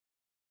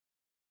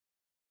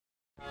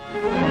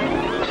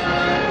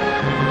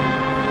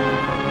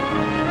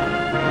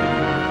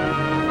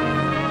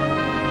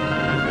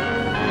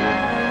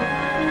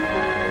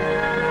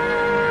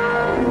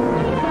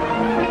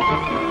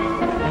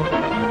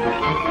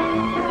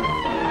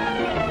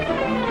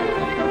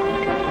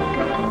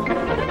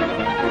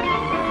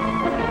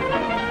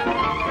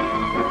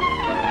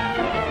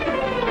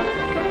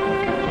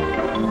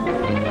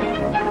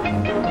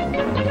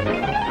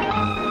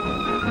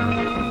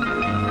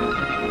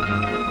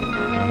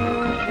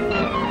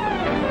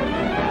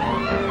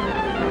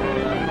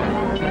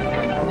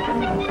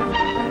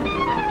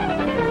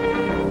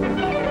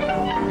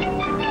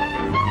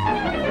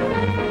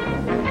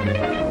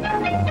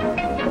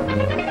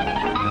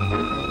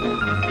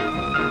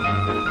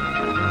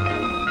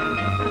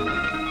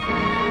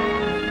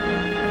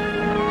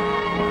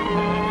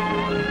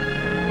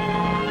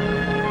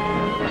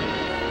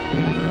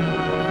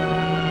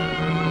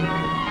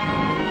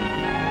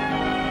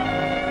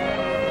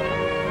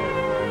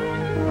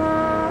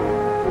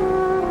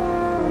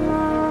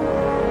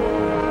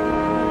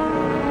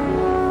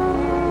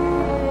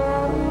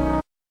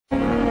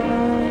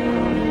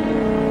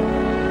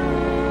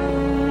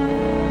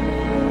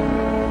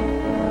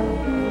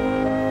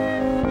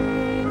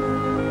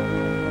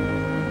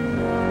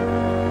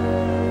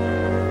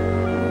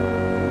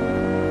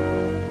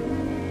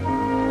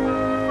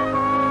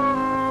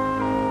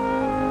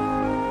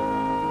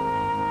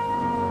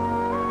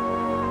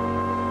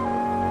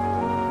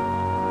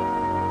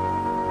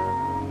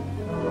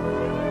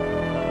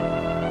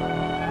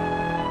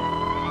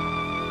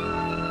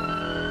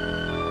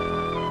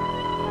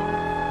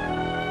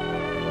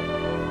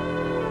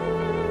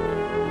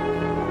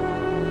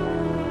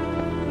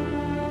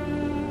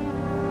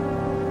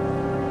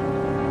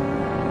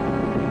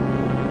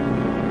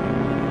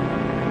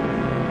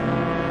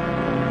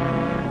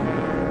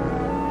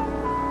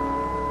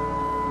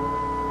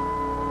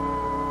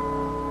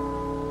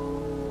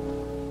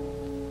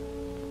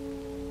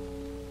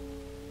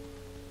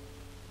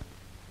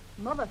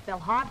Mother fell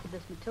hard for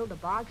this Matilda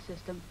Boggs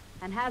system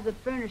and has it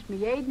furnished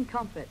me aid and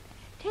comfort.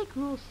 Take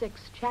Rule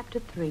 6, Chapter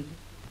 3.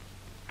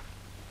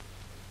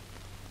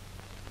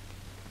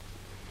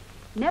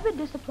 Never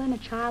discipline a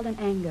child in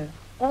anger.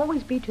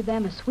 Always be to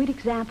them a sweet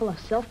example of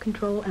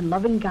self-control and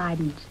loving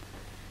guidance.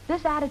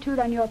 This attitude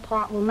on your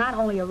part will not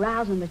only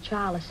arouse in the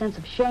child a sense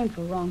of shame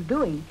for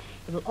wrongdoing,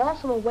 it will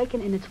also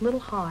awaken in its little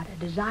heart a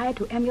desire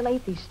to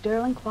emulate these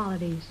sterling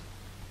qualities.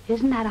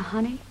 Isn't that a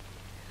honey?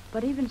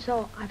 But even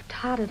so, I've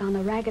tottered on the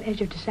ragged edge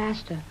of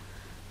disaster.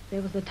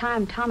 There was the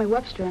time Tommy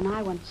Webster and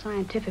I went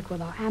scientific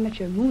with our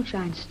amateur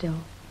moonshine still.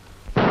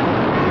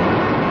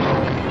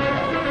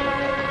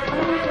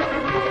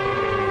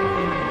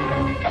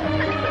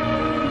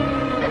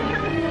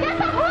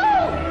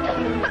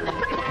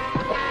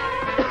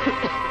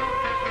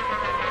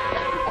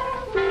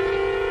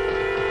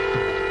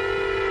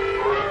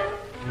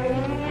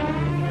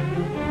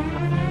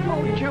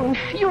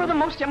 You're the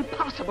most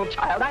impossible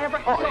child I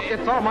ever... Oh,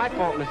 it's all my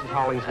fault, Mrs.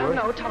 Hollingsworth.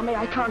 No, Tommy,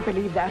 I can't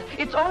believe that.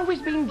 It's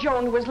always been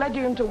Joan who has led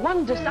you into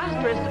one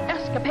disastrous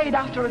escapade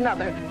after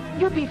another.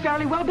 You'd be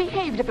fairly well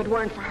behaved if it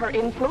weren't for her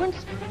influence,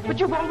 but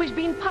you've always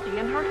been putty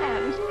in her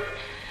hands.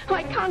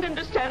 I can't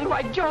understand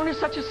why Joan is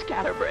such a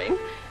scatterbrain.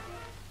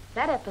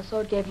 That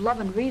episode gave Love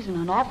and Reason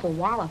an awful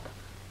wallop.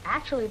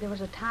 Actually, there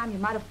was a time you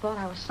might have thought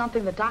I was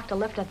something the doctor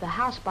left at the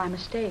house by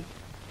mistake.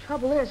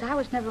 Trouble is, I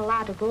was never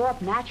allowed to grow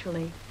up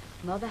naturally.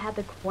 Mother had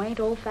the quaint,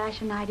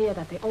 old-fashioned idea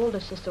that the older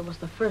sister was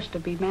the first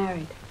to be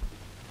married.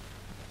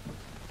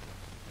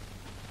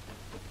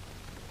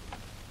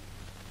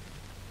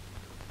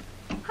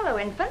 Hello,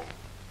 infant.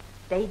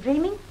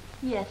 Daydreaming?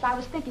 Yes, I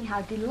was thinking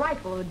how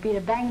delightful it would be to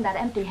bang that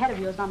empty head of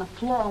yours on the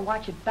floor and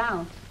watch it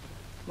bounce.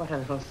 What a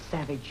little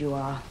savage you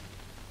are.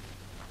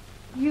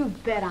 You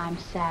bet I'm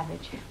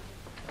savage.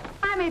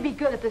 I may be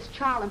good at this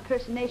child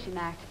impersonation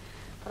act,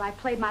 but I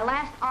played my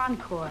last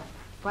encore.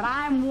 But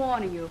I'm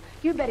warning you,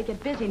 you better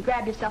get busy and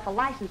grab yourself a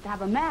license to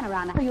have a man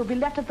around, or you'll be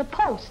left at the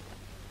post.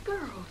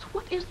 Girls,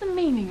 what is the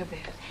meaning of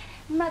this?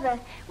 Mother,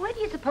 where do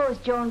you suppose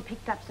Joan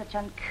picked up such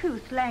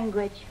uncouth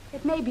language?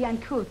 It may be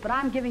uncouth, but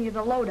I'm giving you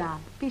the lowdown.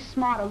 Be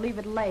smart or leave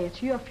it lay.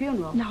 It's your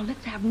funeral. Now,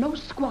 let's have no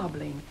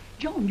squabbling.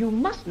 Joan, you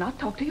must not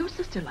talk to your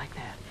sister like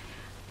that.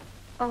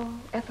 Oh,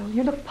 Ethel,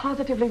 you look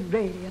positively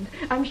radiant.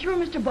 I'm sure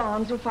Mr.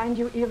 Barnes will find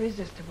you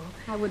irresistible.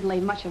 I wouldn't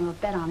lay much of a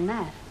bet on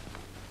that.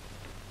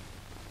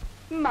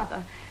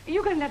 Mother, are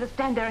you going to let her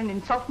stand there and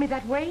insult me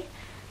that way?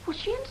 Was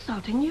she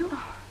insulting you?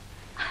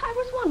 I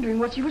was wondering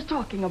what she was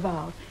talking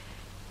about.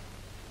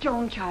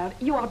 Joan, child,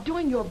 you are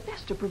doing your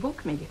best to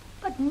provoke me.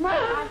 But,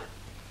 Mother...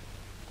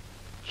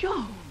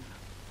 Joan,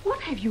 what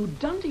have you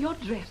done to your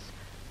dress?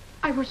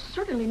 I was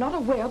certainly not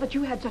aware that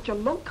you had such a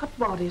low-cut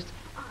bodice.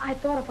 I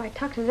thought if I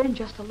tucked it in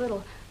just a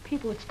little,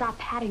 people would stop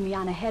patting me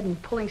on the head and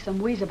pulling some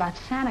wheeze about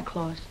Santa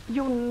Claus.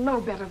 You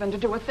know better than to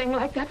do a thing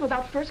like that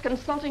without first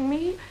consulting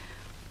me.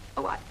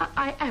 Oh,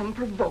 I am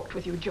provoked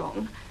with you,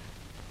 Joan.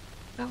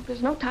 Well,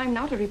 there's no time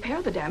now to repair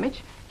the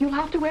damage. You'll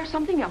have to wear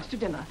something else to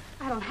dinner.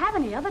 I don't have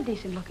any other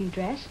decent-looking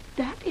dress.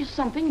 That is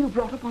something you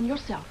brought upon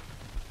yourself.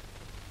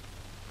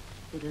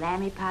 Did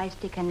Lammy Pie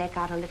stick her neck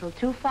out a little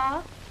too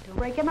far? Don't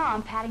break an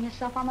arm patting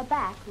yourself on the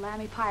back.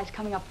 Lammy Pie is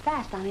coming up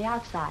fast on the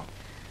outside.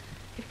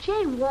 If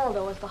Jane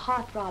Waldo is the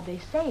heartthrob they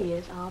say he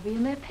is, I'll be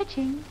in there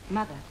pitching.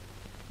 Mother,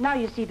 now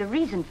you see the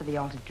reason for the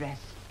altered dress.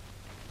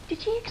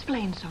 Did she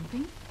explain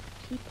something?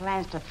 She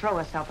plans to throw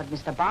herself at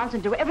Mr. Barnes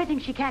and do everything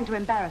she can to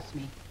embarrass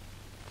me.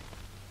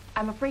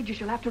 I'm afraid you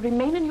shall have to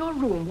remain in your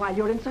room while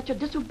you're in such a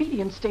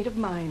disobedient state of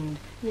mind.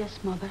 Yes,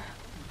 Mother.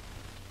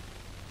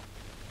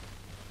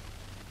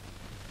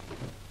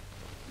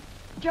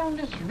 Joan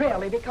is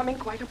really becoming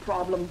quite a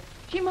problem.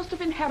 She must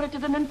have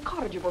inherited an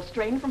incorrigible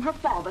strain from her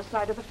father's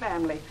side of the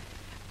family.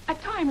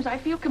 At times, I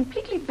feel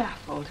completely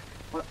baffled.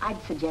 Well,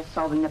 I'd suggest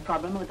solving the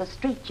problem with a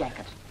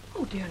straitjacket.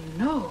 Oh, dear,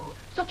 no.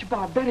 Such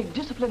barbaric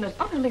discipline is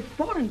utterly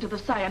foreign to the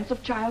science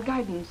of child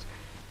guidance.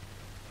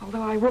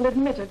 Although I will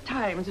admit at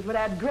times it would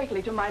add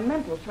greatly to my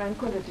mental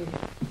tranquility.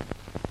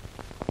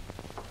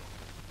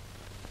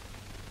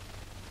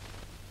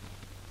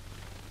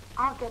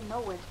 I'll get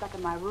nowhere stuck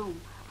in my room.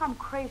 I'm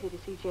crazy to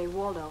see Jay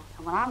Waldo.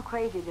 And when I'm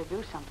crazy to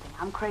do something,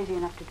 I'm crazy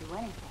enough to do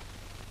anything.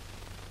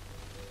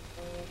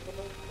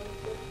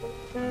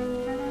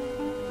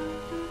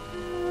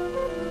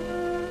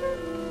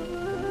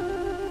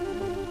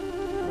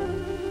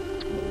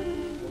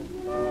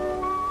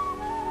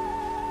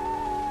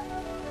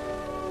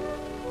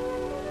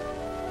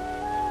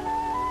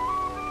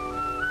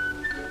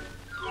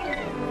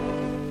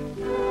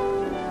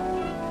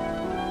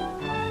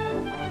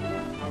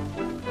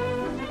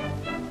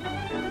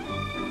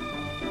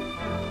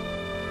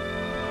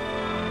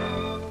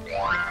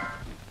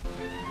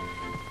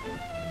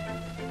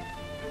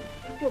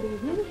 Good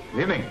evening.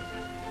 Good evening.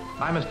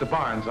 I'm Mr.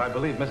 Barnes. I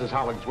believe Mrs.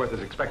 Hollingsworth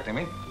is expecting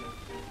me.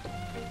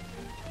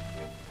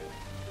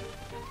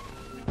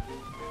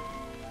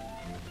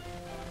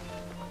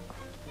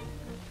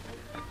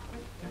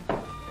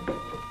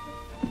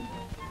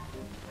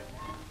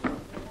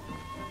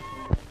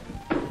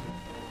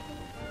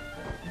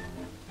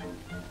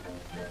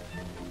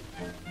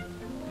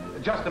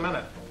 Just a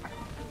minute.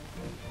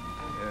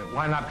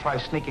 Why not try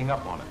sneaking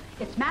up on it?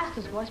 Its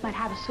master's voice might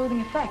have a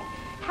soothing effect.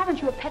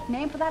 Haven't you a pet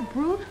name for that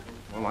brood?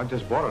 Well, I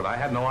just bought it. I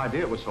had no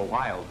idea it was so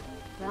wild.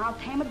 Then I'll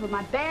tame it with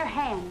my bare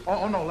hands.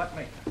 Oh, no, let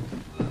me.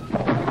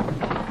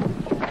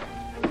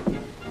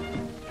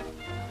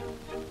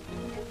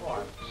 Oh,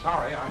 I'm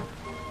sorry.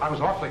 I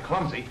was awfully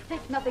clumsy.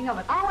 Think nothing of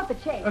it. I'll whip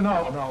the chase.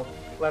 No.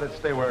 Let it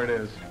stay where it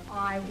is.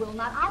 I will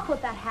not. I'll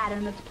put that hat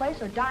in its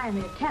place or die in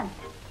the attempt.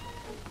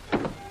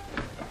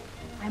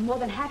 I more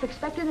than half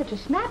expected it to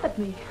snap at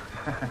me.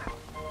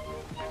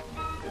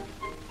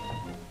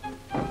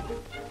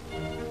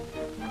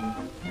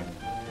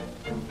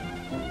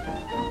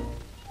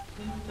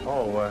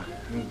 Oh,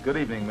 good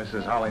evening,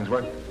 Mrs.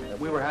 Hollingsworth.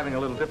 We were having a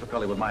little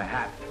difficulty with my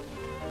hat.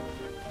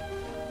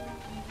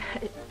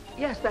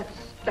 Yes,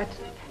 that's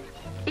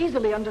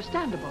easily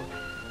understandable.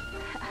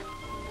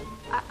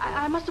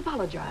 I must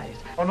apologize.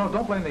 Oh, no,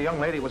 don't blame the young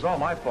lady. It was all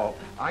my fault.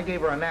 I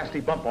gave her a nasty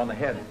bump on the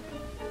head.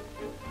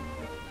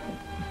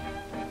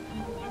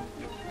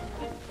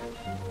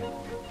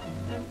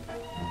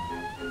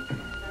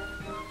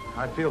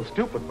 I feel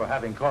stupid for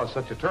having caused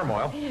such a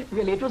turmoil.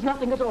 Really, it was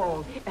nothing at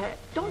all.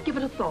 Don't give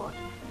it a thought.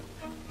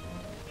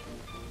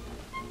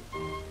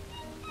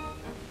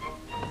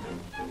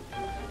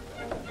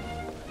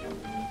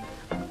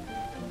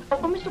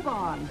 Oh, Mr.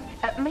 Barnes,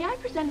 may I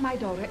present my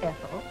daughter,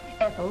 Ethel?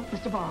 Ethel,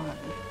 Mr. Barnes.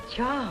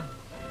 John.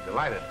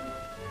 Delighted.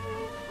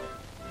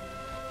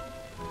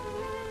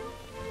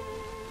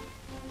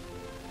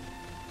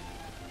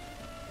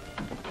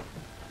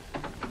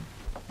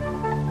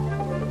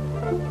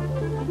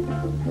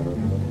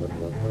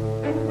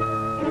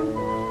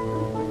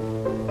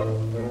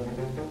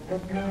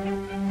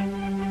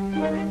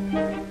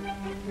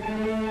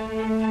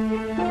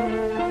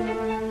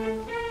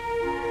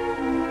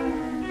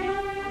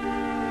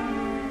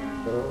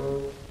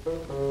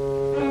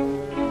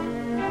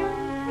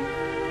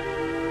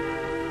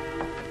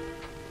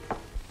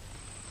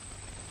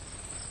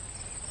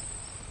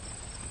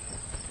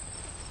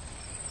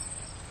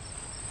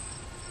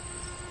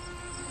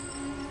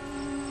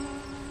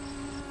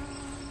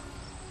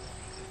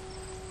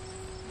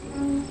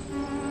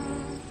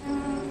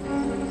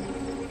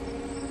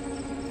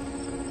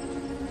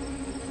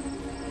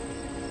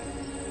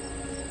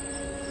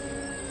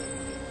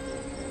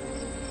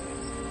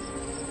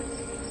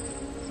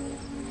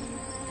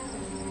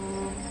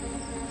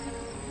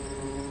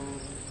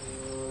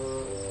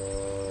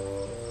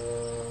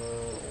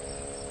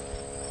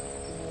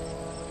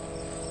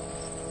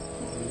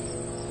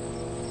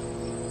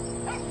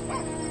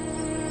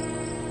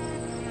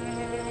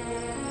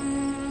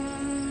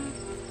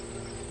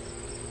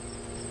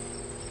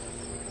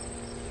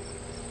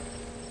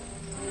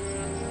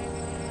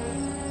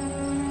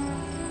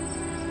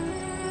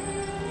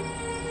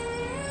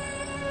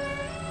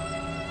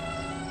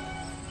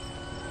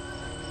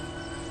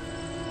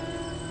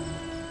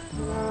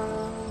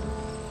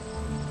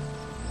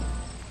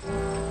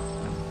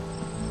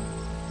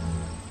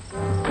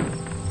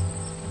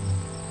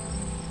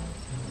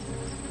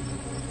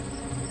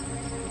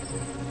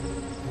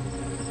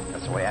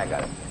 The way I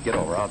got it. Get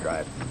over, I'll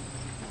drive.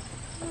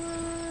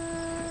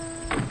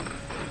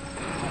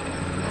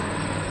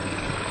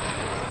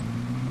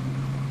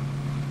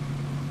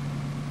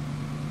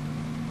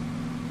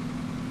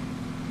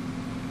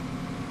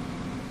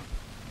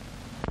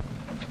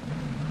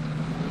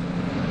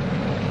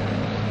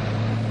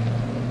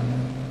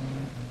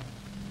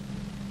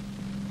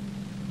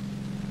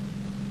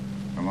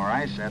 From where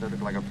I sat, it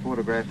looked like a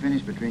photograph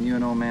finish between you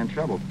and old man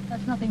Trouble.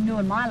 That's nothing new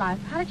in my life.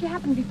 How did you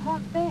happen to be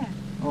parked there?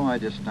 Oh, I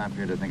just stopped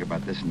here to think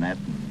about this and that,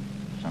 and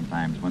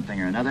sometimes one thing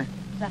or another.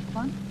 Is that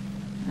fun?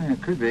 Yeah,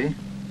 it could be.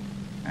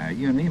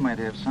 You and me might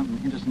have something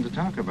interesting to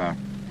talk about.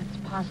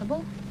 That's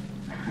possible.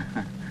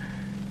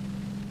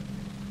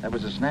 That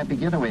was a snappy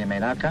getaway you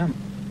made. How come?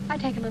 I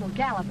take a little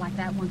gallop like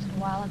that once in a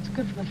while. It's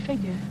good for the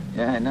figure.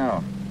 Yeah, I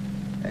know.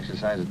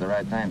 Exercise at the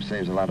right time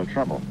saves a lot of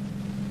trouble.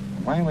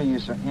 Why were you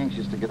so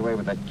anxious to get away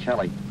with that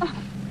Kelly?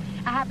 Oh,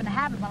 I happened to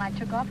have it when I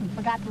took off and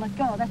forgot to let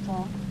go, that's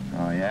all.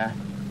 Oh, yeah?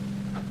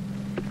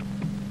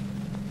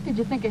 Did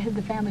you think I hid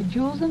the family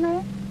jewels in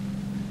there?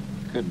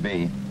 Could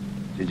be.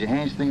 Did you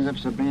hash things up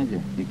so bad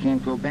you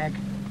can't go back?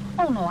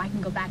 Oh, no, I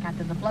can go back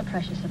after the blood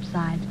pressure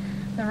subsides.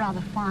 They're rather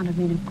fond of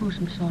me in a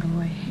gruesome sort of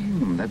way.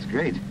 That's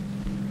great.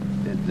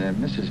 Did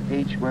Mrs.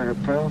 H wear her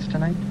pearls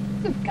tonight?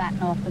 You've gotten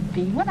off the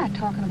beat. We're not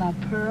talking about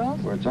pearls.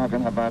 We're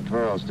talking about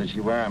pearls. Did she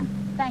wear them?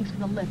 Thanks for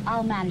the lift.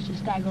 I'll manage to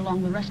stagger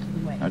along the rest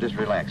of the way. Now, just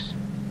relax.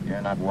 You're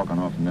not walking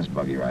off in this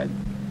buggy ride.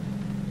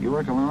 You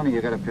work alone or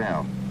you got a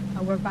pal?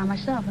 I work by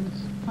myself, and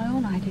it's my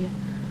own idea.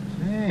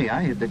 Hey,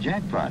 I hit the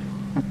jackpot.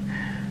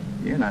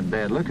 You're not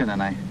bad looking,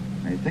 and I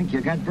think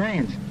you got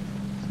brains.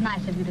 It's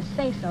nice of you to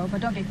say so,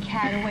 but don't get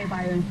carried away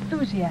by your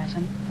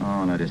enthusiasm.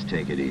 Oh, no, just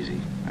take it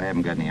easy. I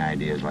haven't got any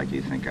ideas like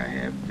you think I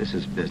have. This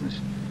is business.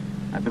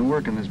 I've been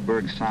working this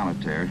Berg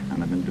solitaire,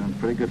 and I've been doing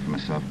pretty good for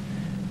myself.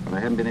 But I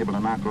haven't been able to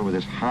knock over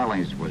this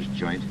Hollingsworth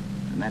joint,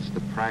 and that's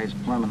the prize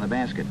plum in the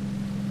basket.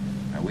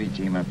 Now, we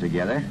team up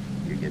together.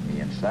 You get me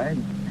inside,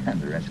 And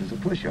the rest is a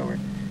pushover.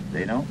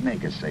 They don't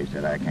make a safe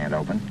that I can't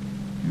open.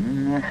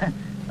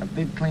 A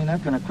big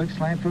cleanup and a quick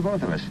slam for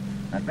both of us.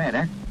 Not bad,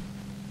 huh?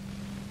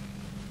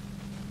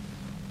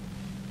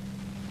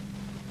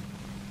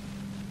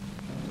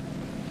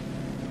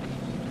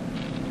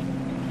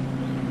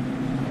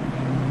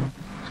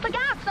 Look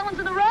out, someone's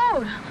in the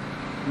road.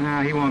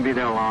 No, he won't be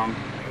there long.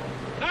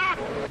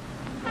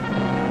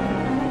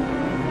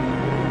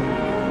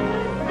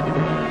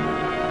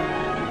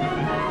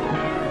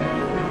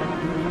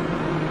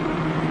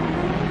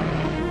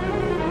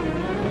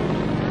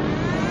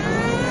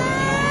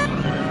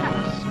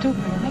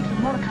 Stupid. It makes the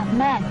motor cop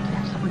mad to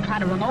have someone try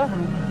to run over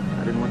him.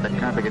 I didn't want the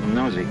cop to get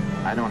nosy.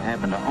 I don't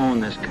happen to own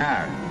this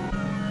car.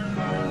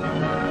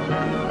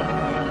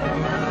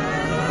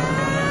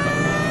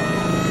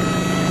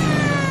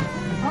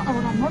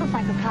 Uh-oh, that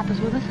motorcycle cop is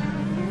with us.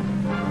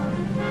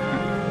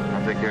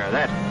 I'll take care of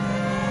that.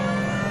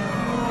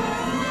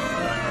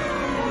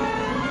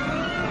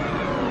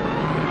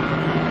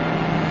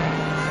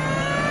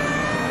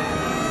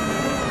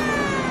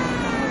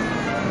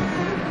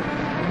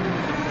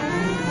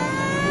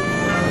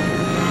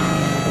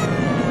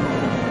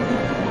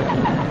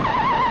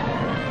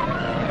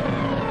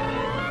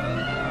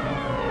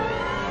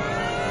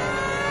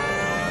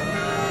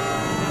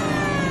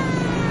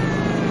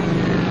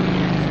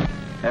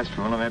 That's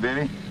fooling me,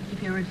 baby.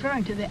 If you're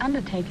referring to the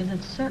undertakers,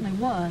 it certainly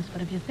was.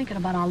 But if you're thinking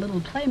about our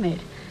little playmate,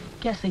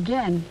 guess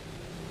again.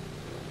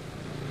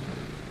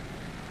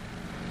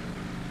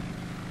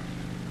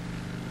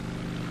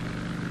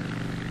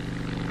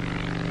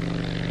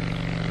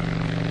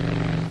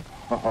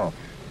 Oh,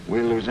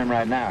 we'll lose him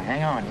right now.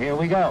 Hang on, here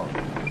we go.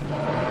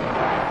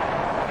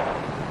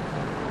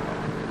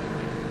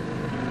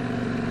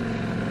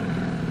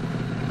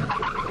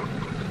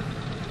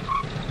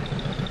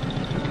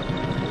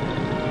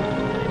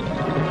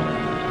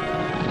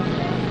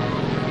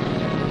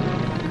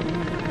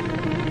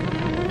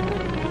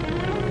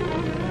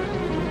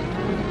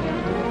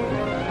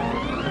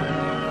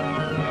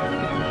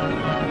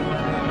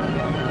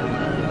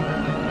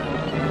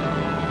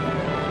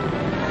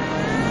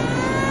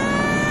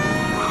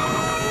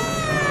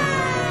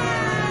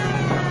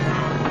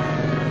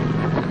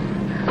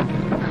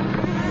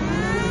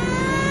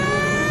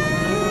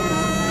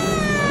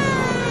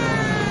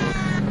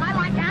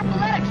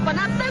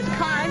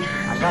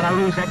 Gotta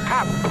lose that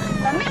cop.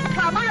 For me,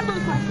 Tom, I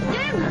lose my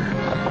skin.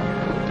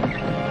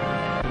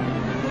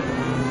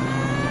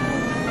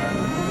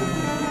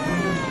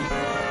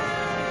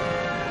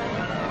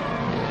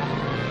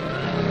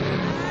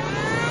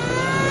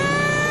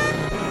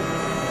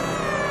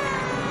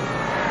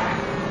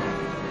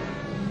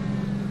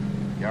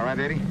 You all right,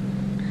 baby?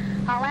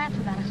 I'll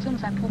answer that as soon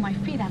as I pull my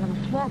feet out of the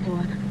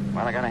floorboard.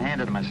 Well, I gotta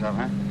hand it to myself,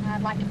 huh?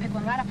 I'd like to pick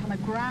one right up from the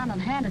ground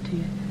and hand it to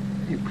you.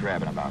 What are you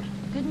crabbing about?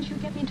 Didn't you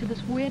get me into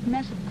this weird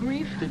mess of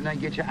grief? Didn't I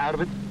get you out of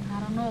it? I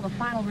don't know. The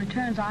final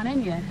returns aren't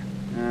in yet.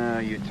 Oh,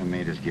 you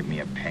tomatoes give me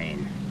a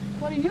pain.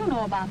 What do you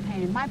know about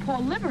pain? My poor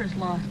liver is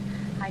lost.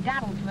 I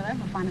doubt it will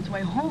ever find its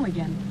way home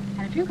again.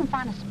 And if you can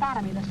find a spot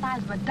on me the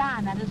size of a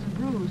dime that isn't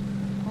bruised,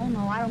 oh,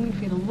 no, I don't mean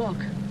for you to look.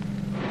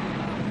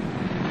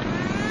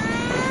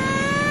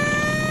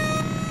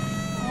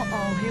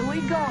 Uh-oh, here we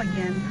go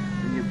again.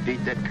 Can you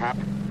beat that cop?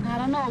 I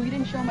don't know. You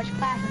didn't show much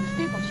class in the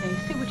steeplechase.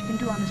 See what you can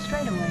do on the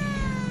straightaway.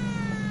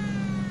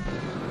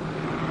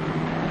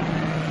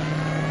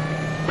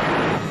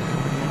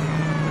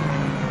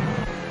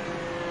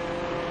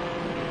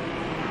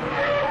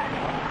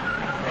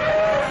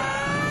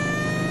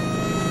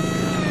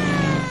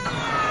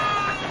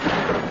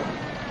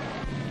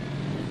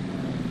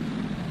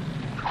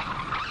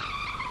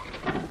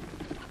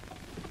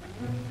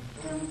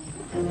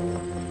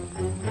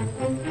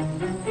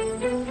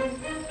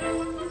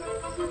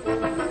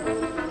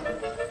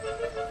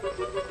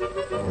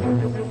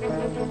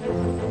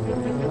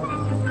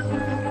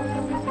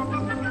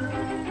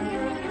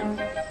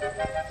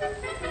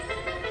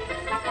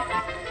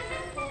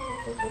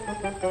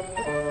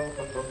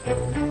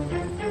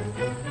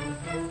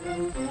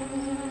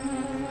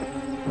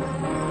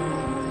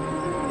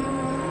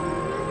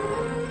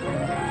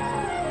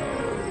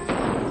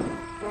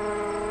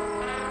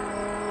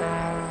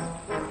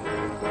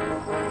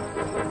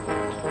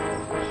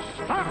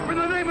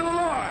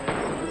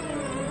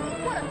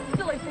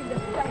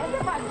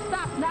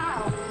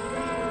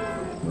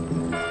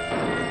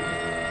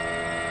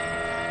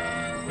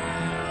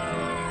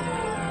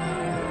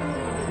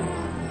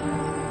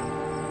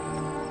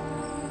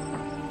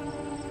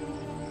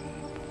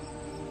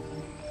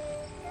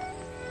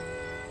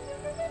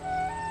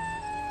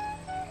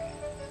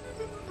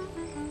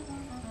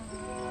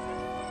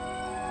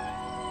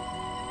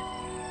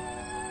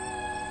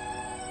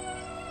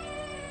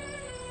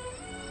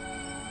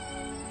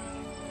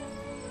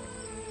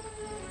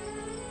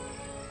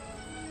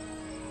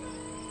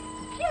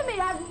 Jimmy,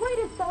 I've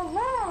waited so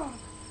long.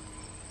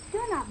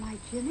 You're not my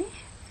Jimmy.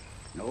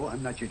 No,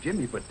 I'm not your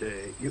Jimmy, but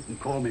you can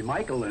call me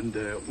Michael, and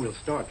we'll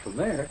start from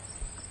there.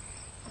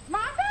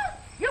 Martha,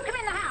 you come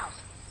in the house.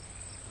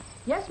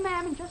 Yes,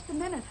 ma'am, in just a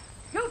minute.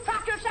 You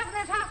trapped yourself in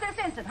this house this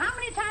instant. How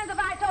many times have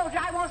I told you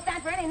I won't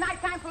stand for any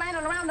nighttime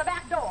philandering around the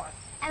back door?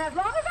 And as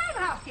long as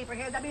I'm housekeeper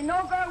here, there'll be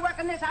no girl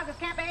working this house that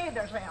can't behave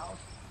themselves.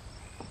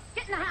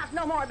 Get in the house,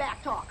 no more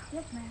back talk.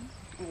 Yes, ma'am.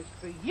 As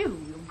for you,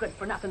 you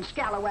good-for-nothing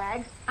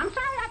scalawag. I'm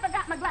sorry I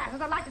forgot my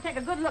glasses. I'd like to take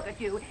a good look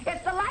at you.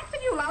 It's the likes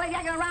of you,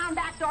 lollygagging around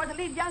back doors that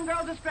lead young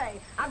girls astray.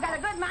 I've got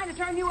a good mind to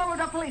turn you over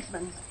to a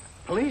policeman.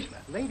 Policeman?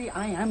 Lady,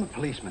 I am a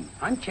policeman.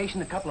 I'm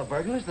chasing a couple of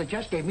burglars that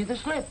just gave me the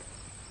slip.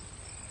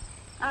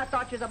 I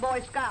thought you was a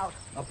Boy Scout.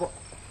 A boy.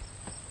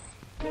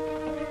 Can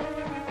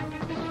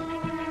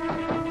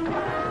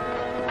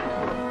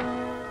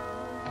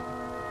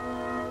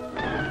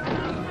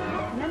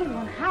any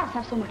one house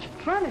have so much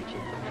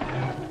furniture?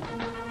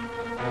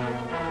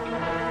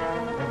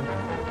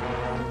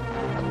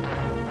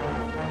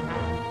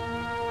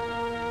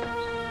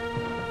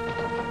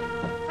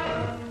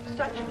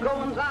 Such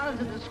goings-on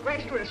is a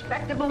disgrace to a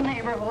respectable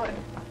neighborhood.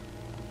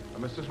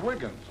 Mrs.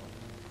 Wiggins.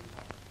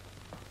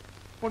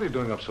 What are you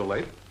doing up so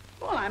late?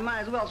 Well, I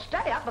might as well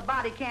stay up. The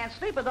body can't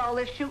sleep with all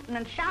this shooting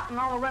and shouting,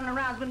 all the running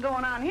around's been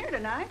going on here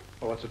tonight.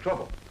 Well, what's the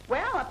trouble?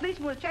 Well, a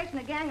policeman was chasing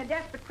a gang of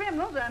desperate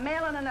criminals, a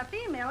male and a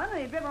female, and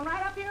he's driven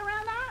right up here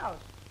around the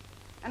house.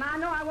 And I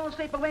know I won't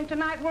sleep a wink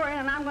tonight worrying,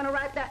 and I'm going to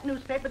write that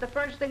newspaper the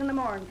first thing in the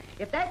morning.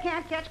 If they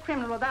can't catch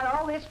criminals without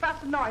all this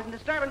fuss and noise and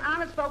disturbing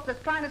honest folks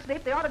that's trying to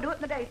sleep, they ought to do it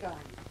in the daytime.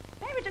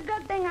 Maybe it's a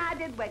good thing I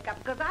did wake up,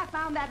 because I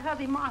found that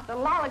hussy Martha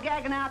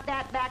lollygagging out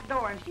that back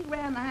door, and she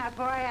ran the house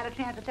before I had a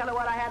chance to tell her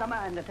what I had a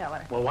mind to tell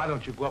her. Well, why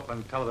don't you go up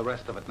and tell her the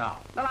rest of it now?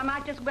 Well, I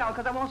might just well,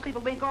 because I won't sleep a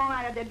wink all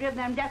night if they're driven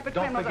them desperate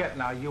Don't criminals. forget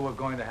now, you were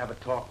going to have a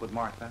talk with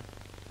Martha.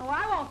 Oh,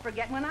 I won't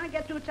forget. When I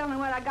get through telling her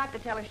what I got to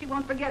tell her, she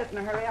won't forget it in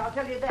a hurry. I'll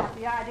tell you that.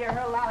 The idea of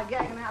her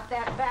lollygagging out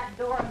that back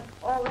door and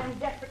all them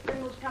desperate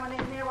criminals coming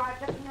in here, why,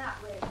 it's just an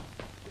outrage.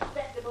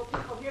 Respectable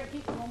people here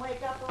keeping them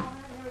wake up all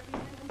night and never seen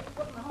anything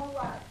put in the whole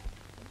life.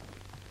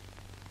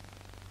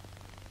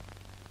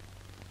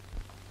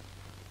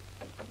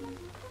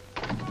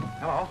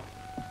 Hello.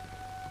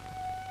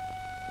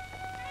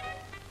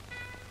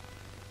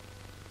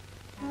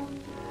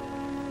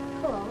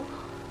 Hello.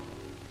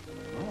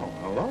 Oh,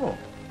 hello.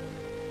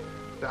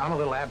 I'm a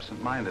little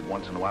absent-minded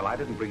once in a while. I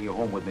didn't bring you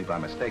home with me by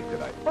mistake,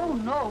 did I? Oh,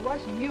 no, it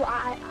wasn't you.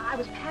 I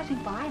was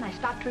passing by and I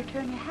stopped to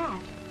return your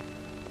hat.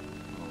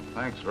 Oh,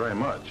 thanks very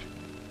much.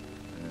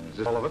 Is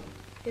this all of it?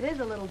 It is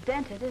a little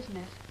dented, isn't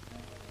it?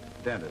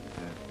 Dented.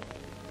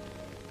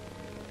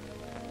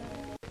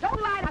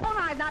 Don't lie to own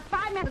eyes. Not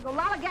 5 minutes ago,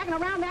 lollygagging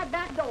around that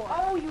back door.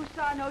 Oh, you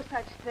saw no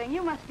such thing.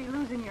 You must be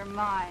losing your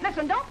mind.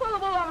 Listen, don't pull the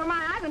wool over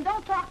my eyes and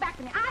don't talk back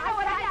to me. I know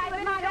what I do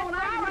with my own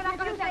eyes. I'm not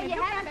going to say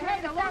you haven't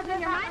heard the losing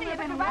your mind. You've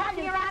been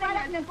walking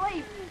around in your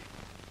sleep.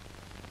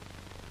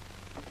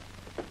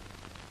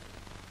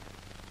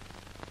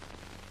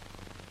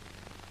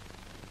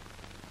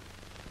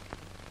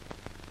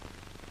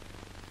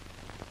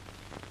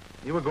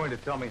 You were going to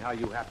tell me how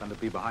you happened to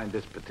be behind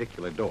this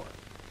particular door.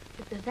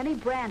 If there's any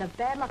brand of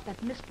bad luck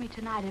that missed me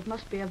tonight, it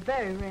must be a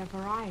very rare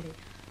variety.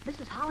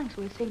 Mrs.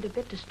 Hollingsworth seemed a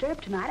bit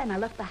disturbed tonight, and I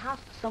left the house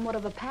in somewhat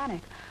of a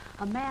panic.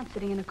 A man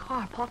sitting in a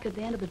car parked at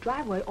the end of the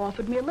driveway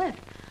offered me a lift.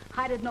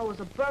 I didn't know it was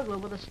a burglar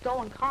with a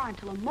stolen car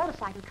until a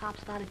motorcycle cop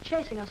started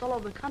chasing us all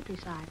over the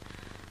countryside.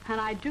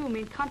 And I do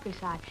mean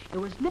countryside. It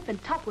was nip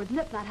and tuck with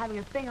Nip not having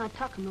a thing on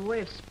tuck in the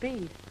way of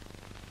speed.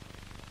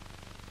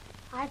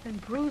 I've been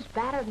bruised,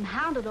 battered, and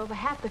hounded over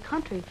half the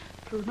country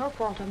through no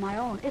fault of my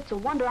own. It's a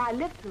wonder I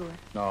lived through it.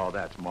 No,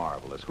 that's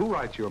marvelous. Who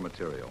writes your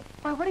material?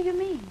 Why, what do you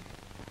mean?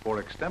 For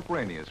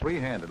extemporaneous,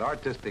 free-handed,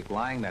 artistic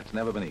lying that's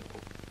never been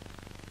equaled.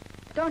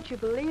 Don't you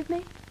believe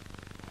me?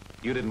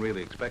 You didn't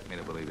really expect me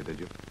to believe it, did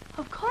you?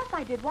 Of course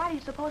I did. Why do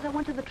you suppose I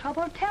went to the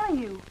trouble of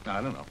telling you?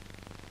 I don't know.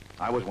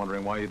 I was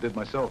wondering why you did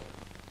myself.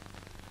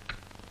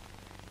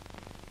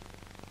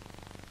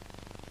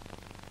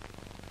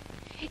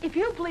 If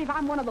you believe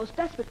I'm one of those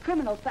desperate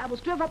criminals that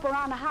was driven up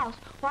around the house,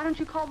 why don't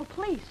you call the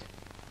police?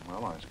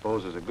 Well, I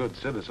suppose as a good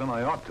citizen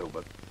I ought to,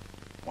 but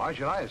why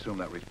should I assume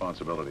that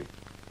responsibility?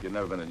 You've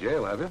never been in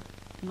jail, have you?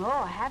 No,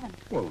 I haven't.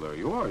 Well, there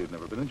you are. You've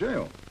never been in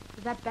jail.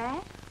 Is that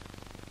bad?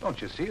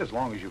 Don't you see? As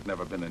long as you've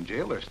never been in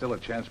jail, there's still a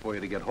chance for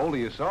you to get hold of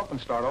yourself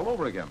and start all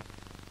over again.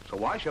 So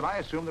why should I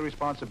assume the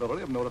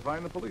responsibility of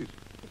notifying the police?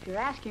 If you're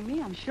asking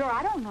me, I'm sure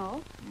I don't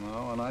know.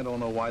 No, and I don't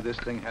know why this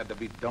thing had to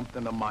be dumped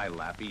into my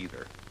lap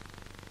either.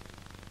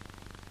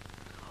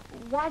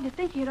 While you're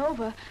thinking it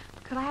over,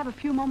 could I have a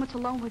few moments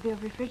alone with your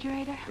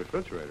refrigerator?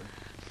 Refrigerator?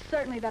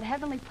 Certainly, that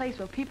heavenly place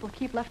where people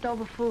keep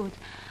leftover foods.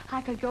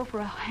 I could go for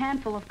a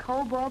handful of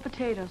cold-boiled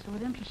potatoes. It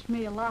would interest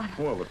me a lot.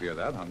 Well, if you're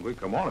that hungry,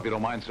 come on, if you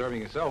don't mind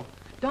serving yourself.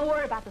 Don't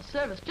worry about the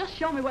service. Just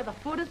show me where the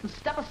food is and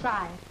step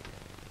aside.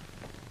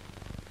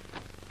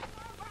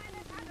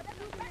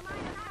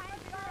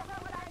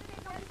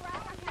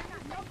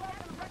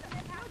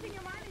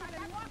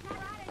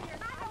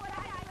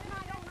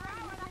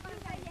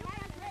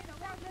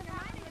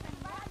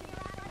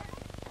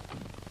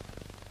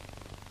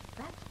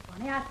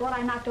 I thought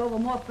I knocked over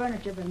more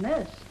furniture than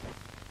this.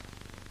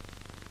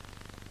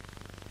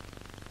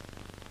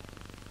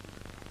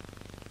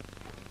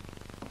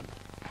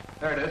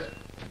 There it is.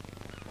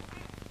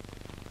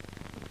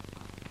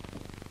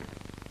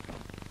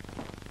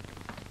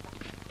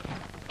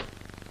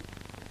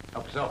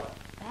 Help yourself.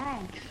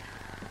 Thanks.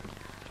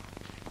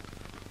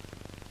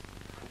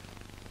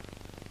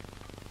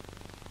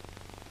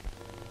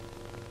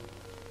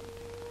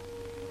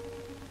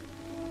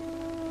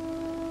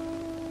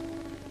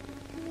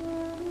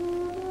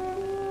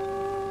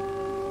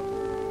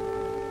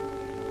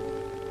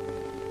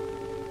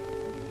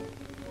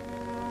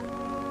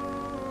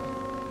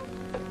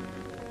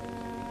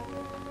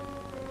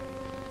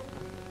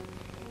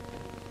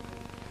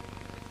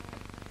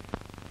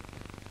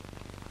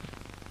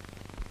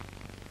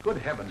 Good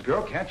heavens,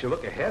 girl, can't you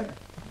look ahead?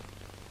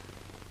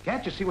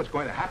 Can't you see what's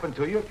going to happen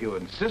to you if you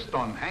insist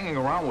on hanging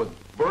around with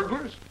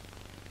burglars?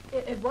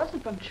 It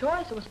wasn't from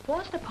choice. It was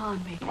forced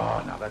upon me.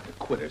 Oh, now that's a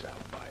quitter's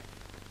alibi.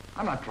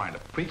 I'm not trying to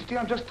preach to you.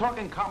 I'm just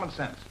talking common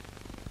sense.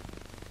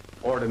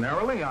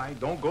 Ordinarily, I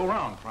don't go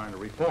around trying to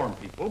reform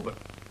people, but,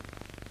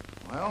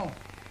 well,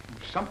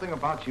 there's something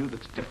about you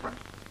that's different.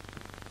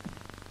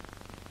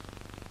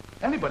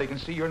 Anybody can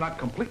see you're not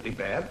completely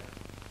bad.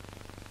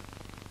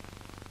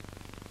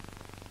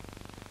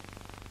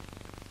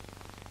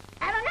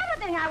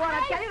 I want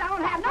to tell you, I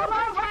don't have no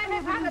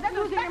more time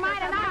to losing your mind,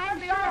 and I'll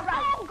be all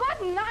right. Oh,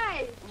 good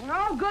night.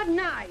 Oh, good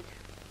night.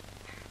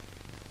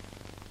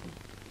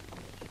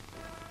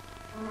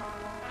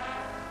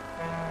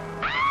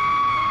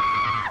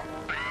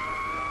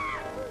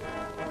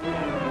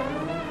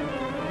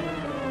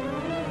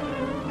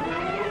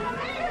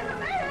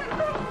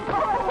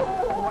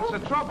 What's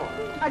the trouble?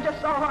 I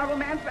just saw a horrible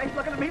man's face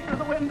looking at me through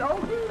the window.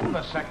 On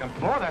the second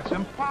floor? That's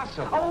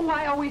impossible. Oh,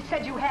 I always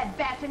said you had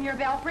bats in your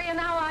belfry, and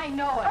now I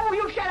know it. Oh,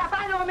 you shut up.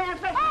 I know a man's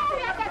face. Oh,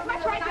 yes, that's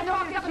much right to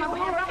talk up in the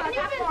window. And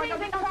you've been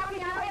seeing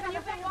talking out, and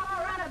you've been walking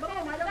around a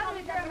balloon. I don't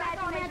need your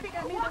imagination.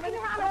 Walking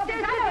around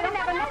upstairs, I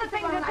didn't have another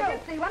thing to do. I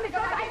did see one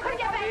because I couldn't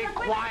get back to the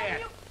window.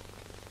 Quiet.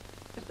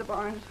 Mr.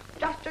 Barnes,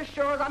 just as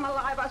sure as I'm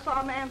alive, I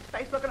saw a man's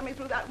face looking at me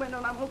through that window,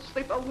 and I won't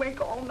sleep a wink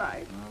all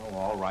night. Oh,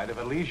 all right. If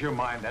it leaves your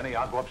mind any,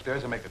 I'll go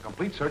upstairs and make a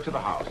complete search of the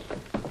house.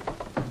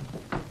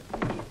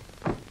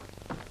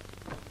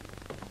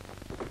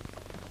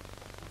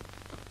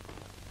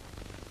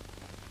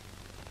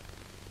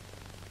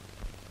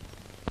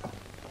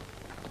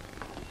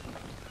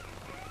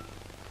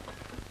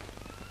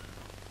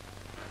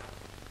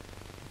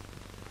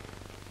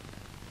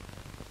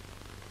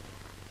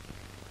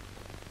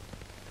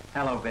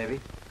 Hello, baby.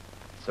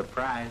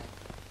 Surprise.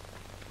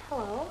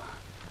 Hello.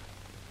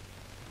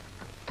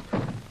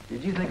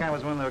 Did you think I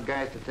was one of those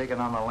guys to take it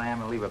on the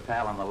lam and leave a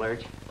pal on the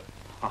lurch?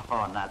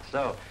 Oh, not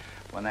so.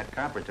 When that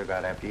copper took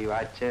out after you,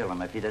 I tailed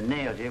him. If he'd have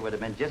nailed you, it would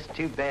have been just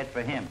too bad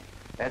for him.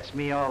 That's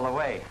me all the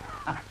way.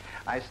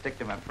 I stick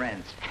to my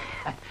friends.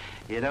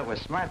 You know, it was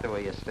smart the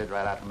way you slid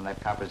right out from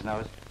that copper's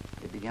nose.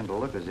 It began to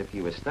look as if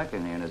you were stuck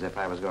in there and as if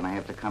I was going to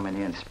have to come in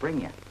here and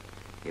spring you.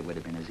 It would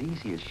have been as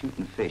easy as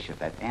shooting fish if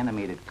that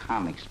animated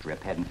comic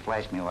strip hadn't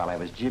flashed me while I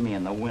was Jimmy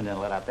in the window and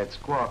let out that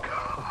squawk.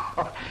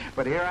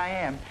 But here I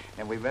am,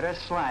 and we better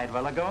slide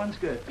while the going's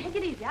good. Take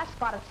it easy. I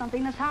spotted something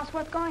in this house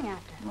worth going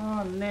after.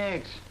 Oh,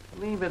 Nix,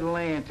 leave it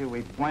lay until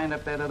we wind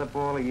up that other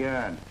ball of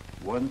yarn.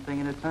 One thing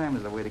at a time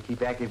is the way to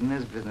keep active in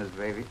this business,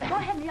 baby. Go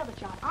ahead and the other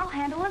job. I'll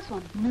handle this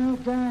one. No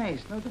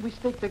dice. No, that we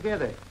stick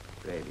together.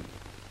 Baby,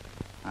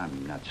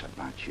 I'm nuts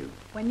about you.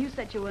 When you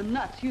said you were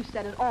nuts, you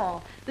said it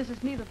all. This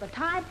is neither the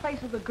time,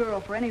 place, or the girl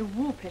for any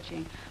woo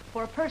pitching.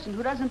 For a person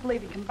who doesn't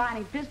believe in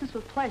combining business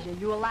with pleasure,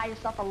 you allow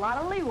yourself a lot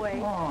of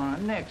leeway. Oh,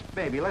 Nix,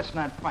 baby, let's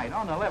not fight.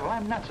 On the level,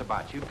 I'm nuts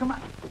about you. Come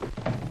on.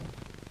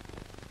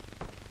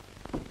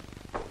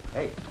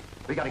 Hey,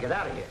 we gotta get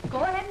out of here. Go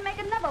ahead and make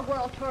another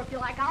world tour if you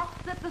like. I'll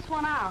sit this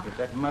one out. If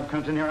that mud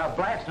comes in here, I'll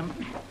blast him.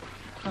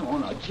 Oh,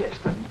 no, just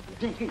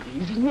take it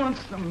easy once.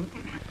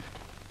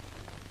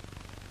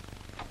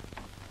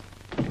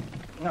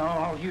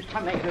 No, you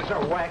tomatoes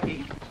are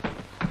wacky.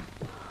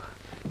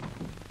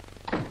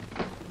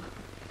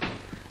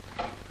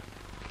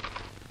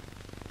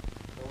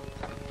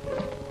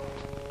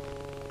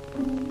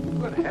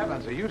 Good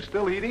heavens, are you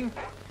still eating?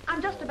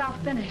 I'm just about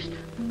finished.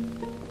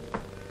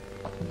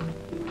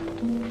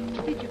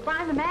 Did you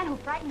find the man who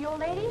frightened your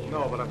lady?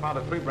 No, but I found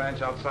a tree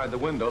branch outside the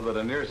window that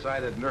a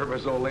nearsighted,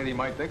 nervous old lady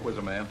might think was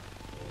a man.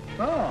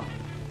 Oh.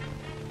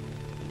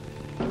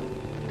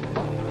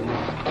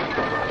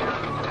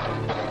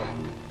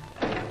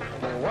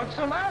 What's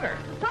the matter?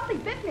 Something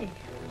bit me.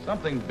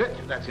 Something bit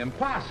you. That's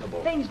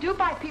impossible. Things do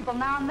bite people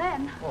now and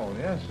then. Oh,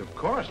 yes, of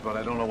course, but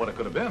I don't know what it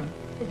could have been.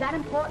 Is that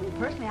important?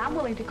 Personally, I'm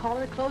willing to call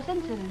it a close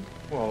incident.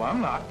 Well,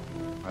 I'm not.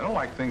 I don't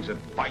like things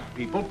that bite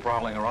people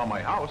prowling around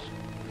my house.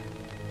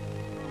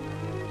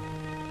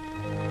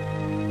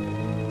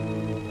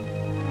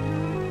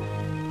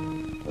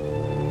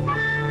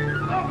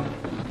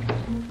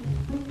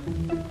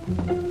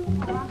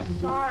 Oh, I'm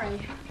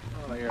sorry.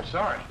 Oh, you're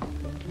sorry.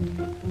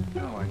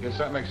 Oh, I guess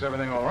that makes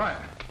everything all right.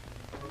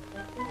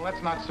 Well,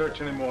 let's not search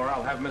anymore.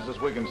 I'll have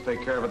Mrs. Wiggins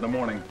take care of it in the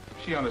morning.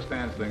 She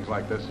understands things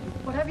like this.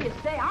 Whatever you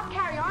say, I'll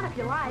carry on if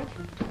you like.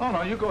 Oh,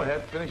 no, you go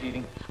ahead. Finish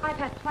eating. I've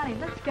had plenty.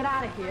 Let's get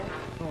out of here.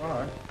 Oh,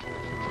 all right.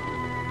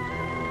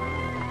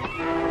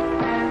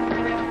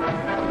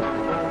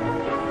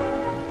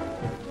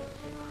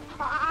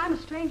 I'm a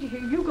stranger stranger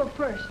here. You go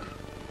first.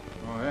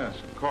 Oh, yes,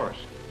 of course.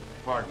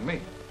 Pardon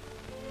me.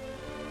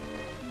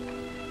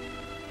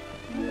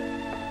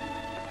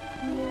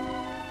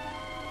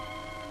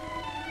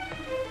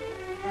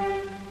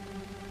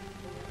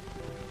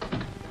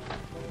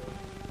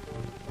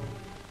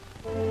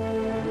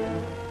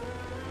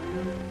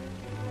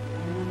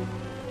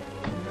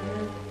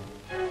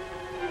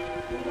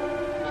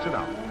 Sit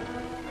down.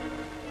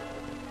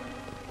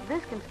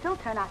 This can still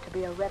turn out to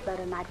be a red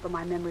letter night for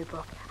my memory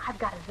book. I've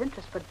got his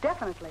interest, but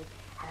definitely.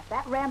 And if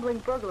that rambling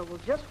burglar will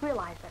just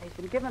realize that he's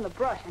been given the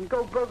brush and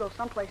go burgle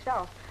someplace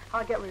else,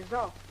 I'll get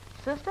results.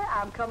 Sister,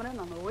 I'm coming in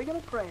on the wing of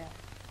a prayer.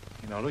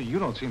 You know, you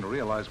don't seem to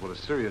realize what a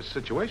serious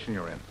situation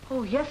you're in.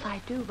 Oh, yes,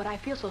 I do, but I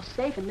feel so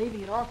safe in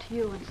leaving it all to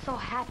you and so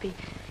happy.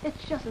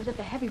 It's just as if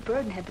a heavy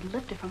burden had been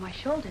lifted from my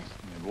shoulders.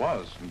 It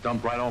was, and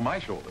dumped right on my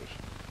shoulders.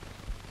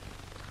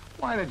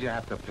 Why did you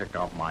have to pick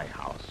out my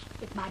house?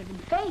 It might have been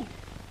fate.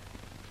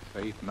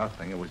 Faith,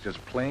 nothing. It was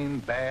just plain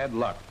bad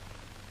luck.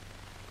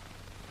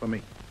 For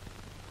me.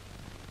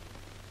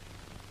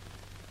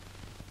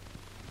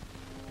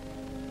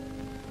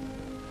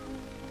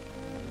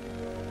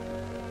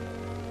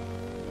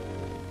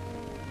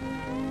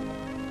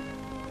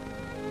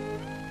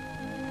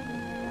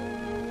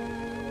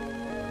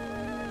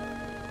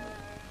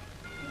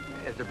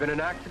 Has there been an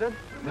accident?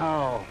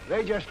 No,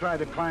 they just tried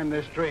to climb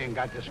this tree and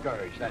got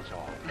discouraged, that's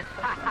all.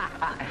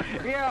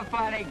 You're a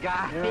funny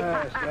guy.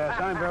 Yes,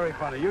 yes, I'm very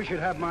funny. You should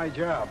have my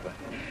job.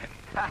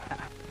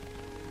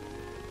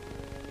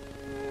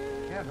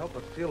 Can't help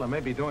but feel I may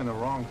be doing the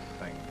wrong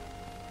thing.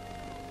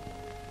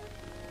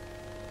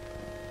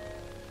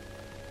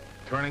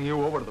 Turning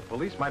you over to the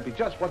police might be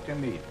just what you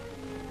need.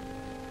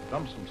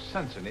 Dump some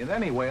sense in it.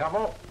 Anyway, I've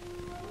all...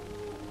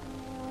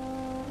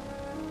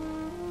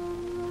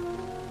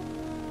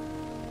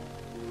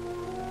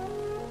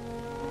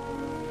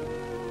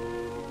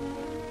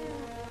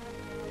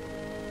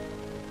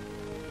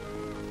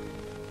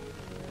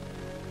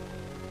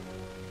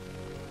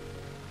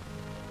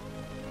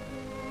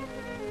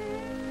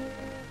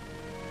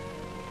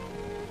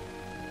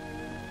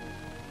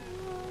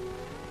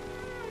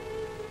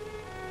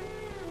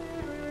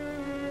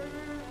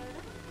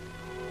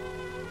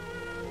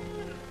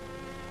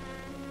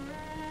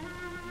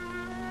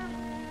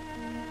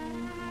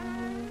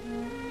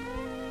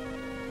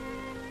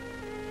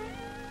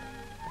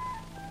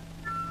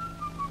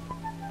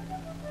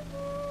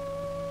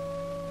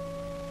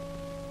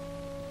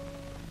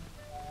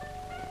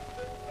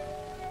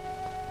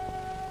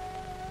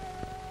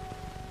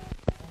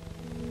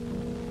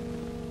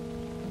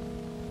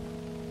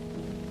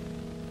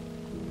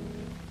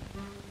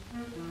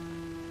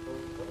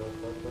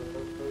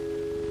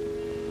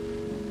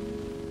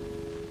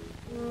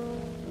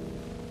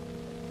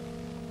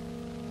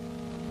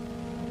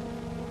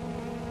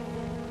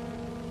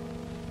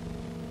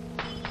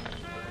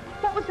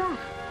 What was that?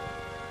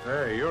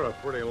 Hey, you're a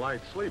pretty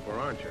light sleeper,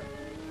 aren't you?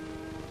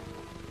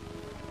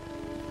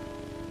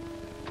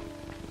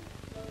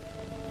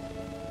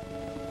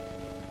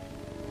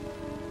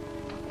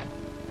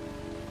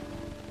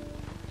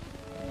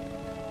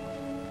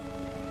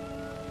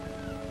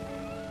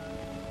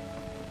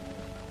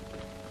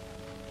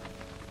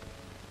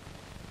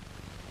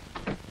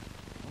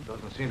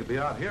 Doesn't seem to be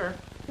out here.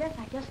 Yes,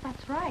 I guess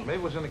that's right. Maybe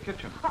it was in the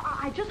kitchen.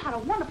 I just had a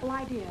wonderful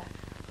idea.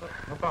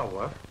 About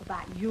what?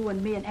 About you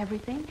and me and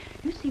everything.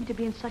 You seem to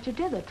be in such a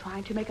dither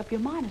trying to make up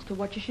your mind as to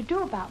what you should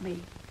do about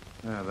me.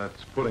 Yeah,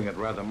 that's putting it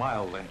rather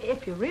mildly.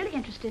 If you're really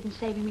interested in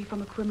saving me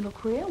from a criminal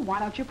career, why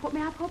don't you put me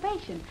on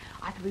probation?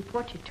 I could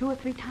report you 2 or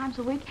 3 times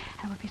a week,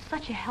 and it would be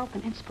such a help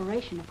and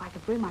inspiration if I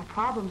could bring my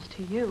problems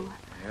to you.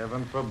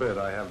 Heaven forbid.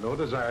 I have no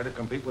desire to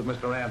compete with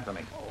Mr.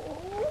 Anthony.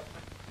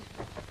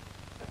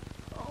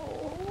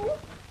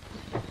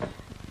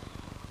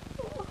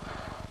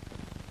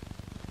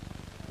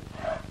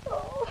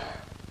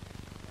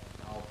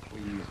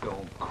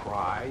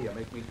 You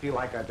make me feel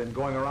like I've been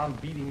going around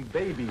beating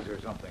babies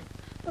or something.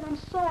 But I'm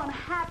so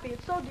unhappy.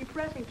 It's so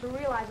depressing to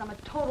realize I'm a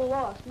total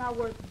loss, not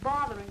worth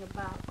bothering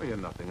about. Well, you're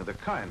nothing of the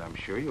kind. I'm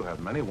sure you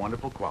have many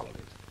wonderful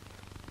qualities.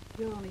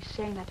 You're only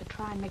saying that to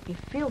try and make me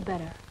feel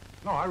better.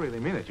 No, I really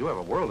mean it. You have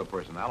a world of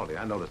personality.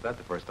 I noticed that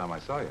the first time I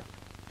saw you.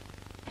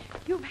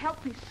 You've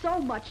helped me so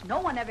much. No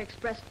one ever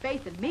expressed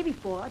faith in me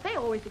before. They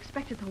always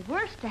expected the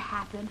worst to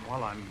happen.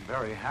 Well, I'm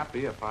very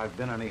happy if I've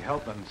been any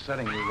help in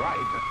setting you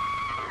right.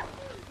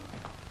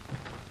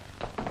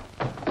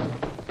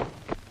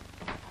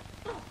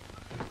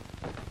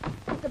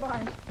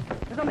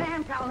 There's a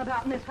man prowling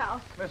about in this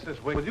house.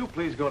 Mrs. Wick, will you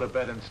please go to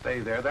bed and stay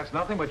there? That's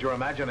nothing but your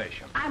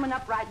imagination. I'm an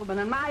upright woman,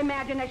 and my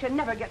imagination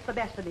never gets the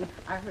best of me.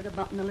 I heard a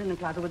bump in the linen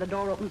closet where the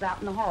door opens out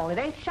in the hall. It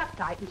ain't shut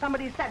tight, and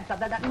somebody said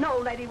something that no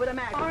lady would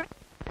imagine.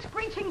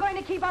 Screeching going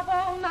to keep up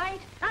all night?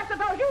 I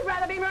suppose you'd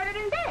rather be murdered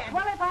in bed.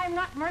 Well, if I'm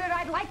not murdered,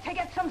 I'd like to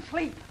get some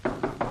sleep.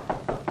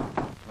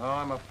 Oh,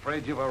 I'm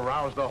afraid you've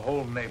aroused the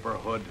whole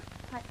neighborhood.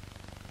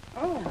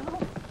 Oh.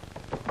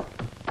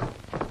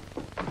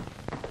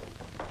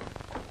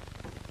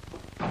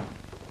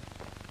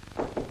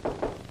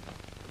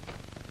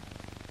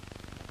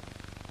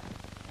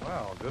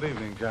 Well, Good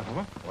evening,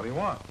 gentlemen. What do you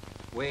want?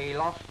 We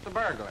lost the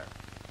burglar.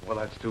 Well,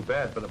 that's too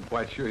bad, but I'm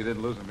quite sure you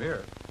didn't lose him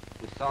here.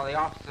 We saw the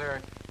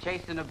officer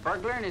chasing a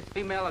burglar and his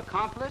female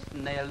accomplice,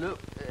 and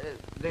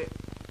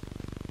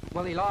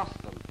well, he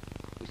lost them.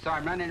 We saw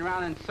him running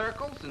around in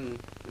circles,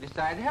 and we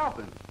decided to help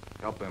him.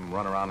 Help him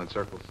run around in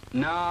circles?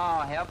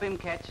 No, help him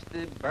catch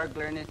the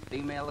burglar and his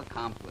female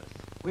accomplice.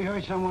 We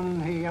heard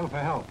someone yell for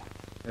help.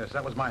 Yes,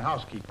 that was my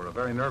housekeeper, a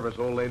very nervous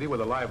old lady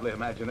with a lively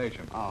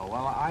imagination. Oh,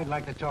 well, I'd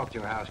like to talk to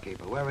your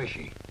housekeeper. Where is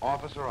she?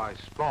 Officer, I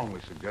strongly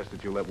suggest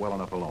that you let well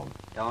enough alone.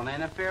 Don't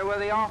interfere with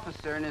the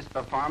officer in his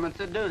performance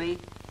of duty.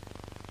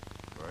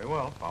 Very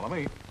well. Follow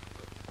me.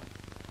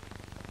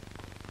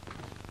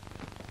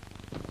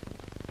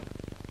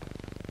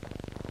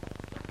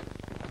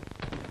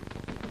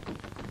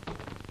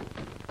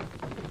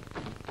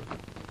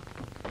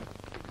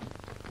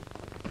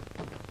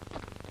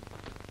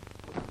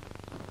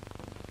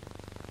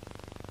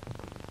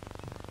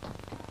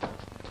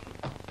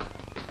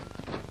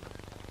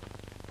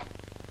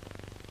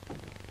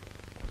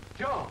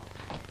 Joan.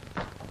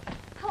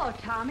 Hello,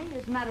 Tommy.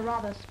 Isn't that a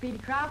rather speedy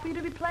crowd for you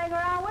to be playing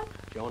around with?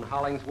 Joan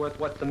Hollingsworth,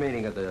 what's the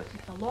meaning of this?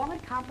 It's a long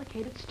and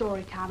complicated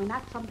story, Tommy.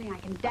 That's something I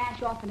can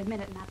dash off in a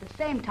minute and at the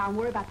same time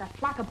worry about that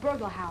flock of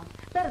burglar hounds.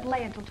 Let it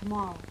lay until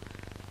tomorrow.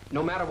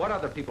 No matter what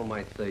other people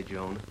might say,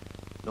 Joan,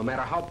 no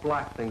matter how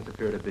black things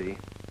appear to be,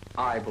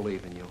 I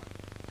believe in you.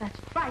 That's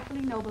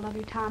frightfully noble of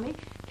you, Tommy.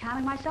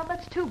 Counting myself,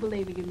 that's two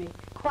believing in me.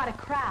 Quite a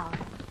crowd.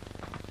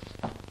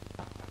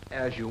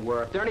 As you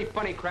were. If there are any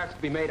funny cracks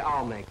to be made,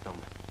 I'll make them.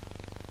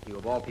 You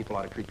of all people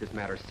ought to treat this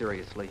matter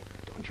seriously.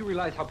 Don't you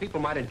realize how people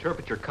might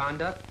interpret your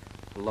conduct?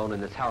 Alone in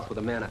this house with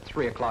a man at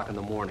 3 o'clock in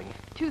the morning.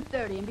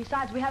 2:30, and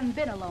besides, we haven't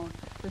been alone.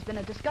 There's been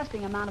a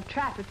disgusting amount of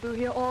traffic through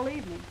here all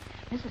evening.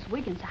 Mrs.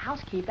 Wiggins, the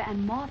housekeeper,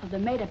 and Martha, the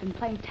maid, have been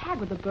playing tag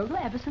with the burglar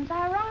ever since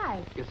I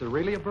arrived. Is there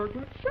really a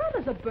burglar? Sure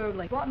there's a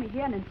burglar. He brought me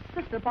here and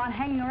insisted upon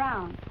hanging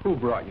around. Who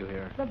brought you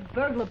here? The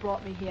burglar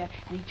brought me here,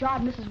 and he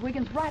jarred Mrs.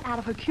 Wiggins right out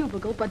of her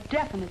cubicle, but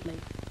definitely.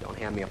 Don't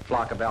hand me a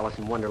flock of Alice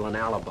in Wonderland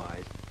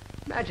alibis.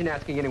 Imagine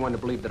asking anyone to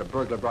believe that a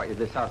burglar brought you to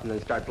this house and then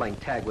start playing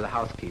tag with a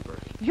housekeeper.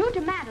 You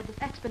demanded this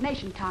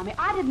explanation, Tommy.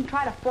 I didn't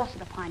try to force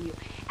it upon you.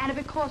 And if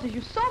it causes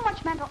you so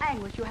much mental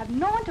anguish, you have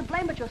no one to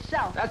blame but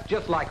yourself. That's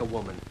just like a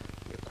woman.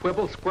 You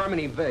quibble, squirm,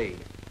 and evade.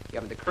 You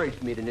haven't the courage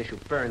to meet an issue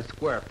fair and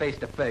square, face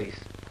to face.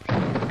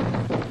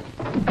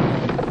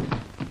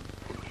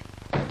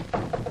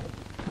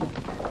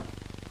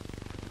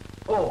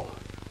 Oh,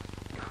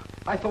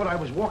 I thought I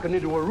was walking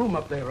into a room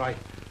up there. I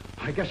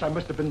guess I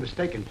must have been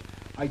mistaken.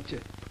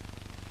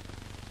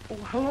 Oh,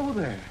 hello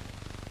there.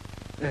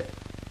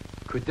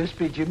 Could this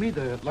be Jimmy,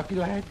 the lucky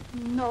lad?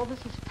 No,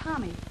 this is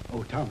Tommy.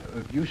 Oh, Tom,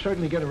 you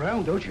certainly get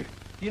around, don't you?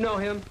 You know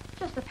him?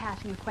 Just a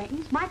passing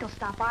acquaintance. Michael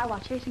stopped by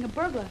while chasing a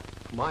burglar.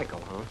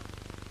 Michael, huh?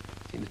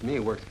 Seems to me he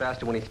works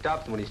faster when he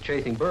stops than when he's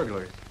chasing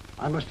burglars.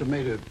 I must have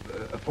made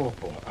a faux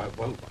pas.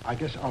 Well, I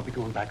guess I'll be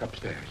going back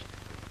upstairs.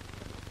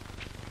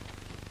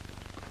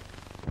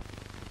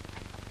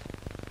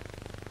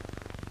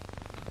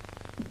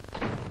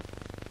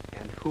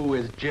 And who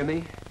is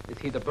Jimmy? Is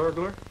he the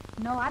burglar?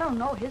 No, I don't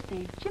know his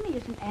name. Jimmy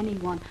isn't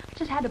anyone. I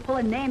just had to pull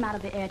a name out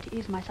of the air to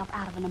ease myself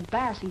out of an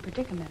embarrassing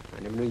predicament.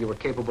 I never knew you were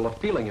capable of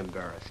feeling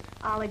embarrassed.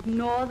 I'll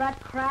ignore that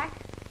crack.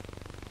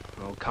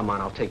 Oh, come on,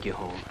 I'll take you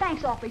home.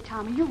 Thanks awfully,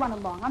 Tommy. You run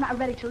along. I'm not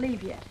ready to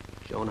leave yet.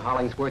 Joan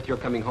Hollingsworth, you're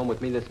coming home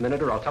with me this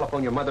minute, or I'll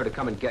telephone your mother to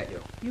come and get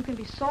you. You can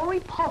be so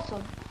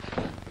repulsive.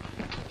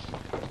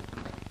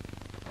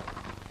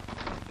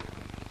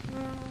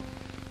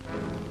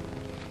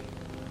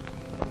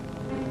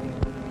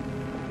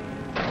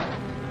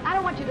 I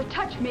don't want you to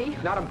touch me.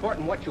 It's not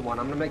important what you want.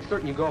 I'm going to make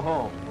certain you go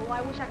home. Oh,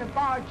 I wish I could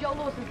borrow Joe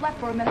Lewis's left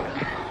for a minute.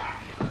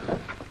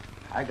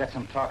 I got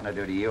some talking to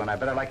do to you, and I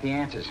better like the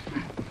answers.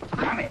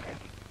 Come here.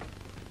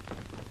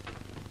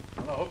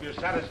 Well, I hope you're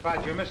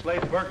satisfied your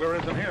mislaid burglar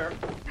isn't here.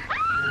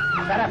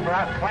 Shut up or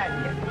I'll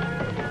flatten you.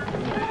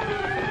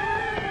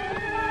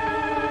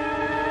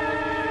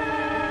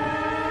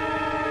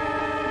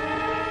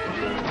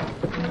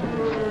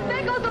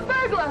 There goes the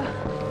burglar!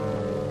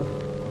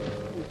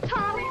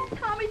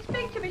 Tommy,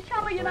 speak to me.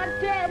 Tell me you're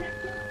not dead.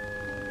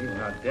 He's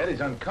not dead.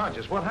 He's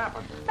unconscious. What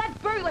happened? That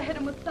burglar hit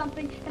him with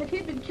something, and if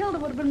he'd been killed,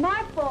 it would have been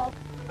my fault.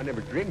 I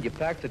never dreamed you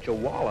packed such a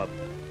wallop.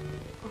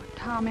 Oh,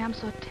 Tommy, I'm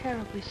so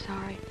terribly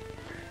sorry.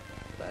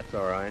 That's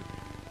all right.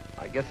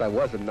 I guess I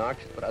was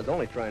obnoxious, but I was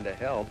only trying to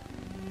help.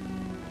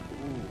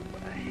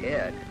 Ooh, a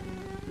head.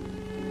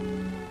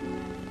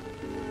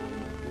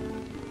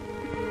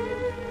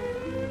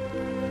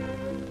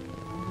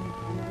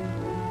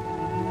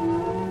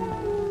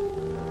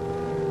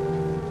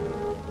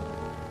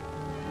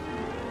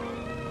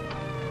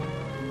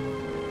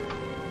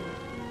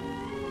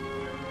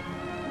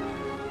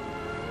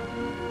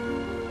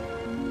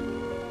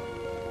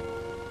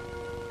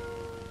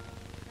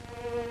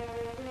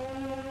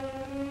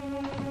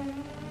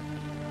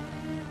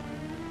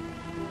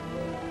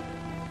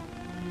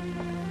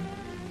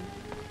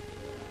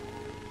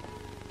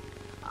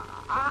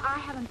 I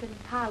haven't been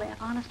entirely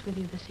honest with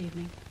you this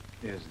evening.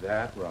 Is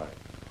that right?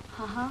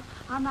 Uh-huh.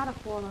 I'm not a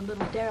forlorn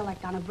little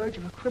derelict on the verge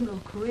of a criminal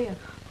career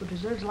who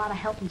deserves a lot of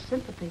help and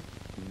sympathy.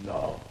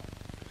 No.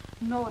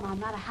 No, and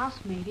I'm not a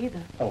housemaid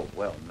either. Oh,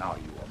 well, now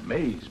you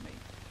amaze me.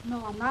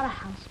 No, I'm not a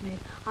housemaid.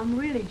 I'm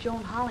really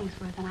Joan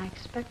Hollingsworth, and I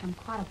expect I'm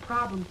quite a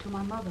problem to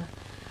my mother.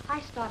 I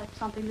started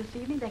something this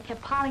evening that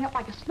kept piling up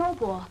like a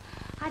snowball.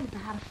 I didn't know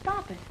how to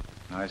stop it.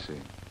 I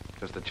see.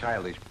 Just a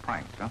childish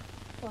prank, huh?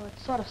 Well, it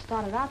sort of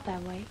started out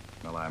that way.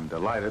 Well, I'm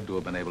delighted to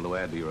have been able to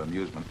add to your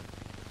amusement.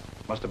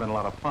 Must have been a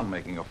lot of fun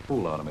making a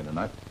fool out of me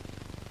tonight.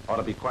 Ought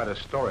to be quite a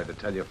story to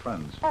tell your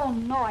friends. Oh,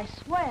 no, I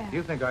swear. Do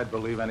you think I'd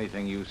believe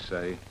anything you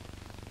say?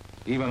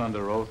 Even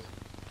under oath?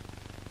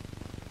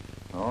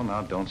 Oh,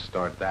 now, don't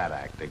start that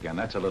act again.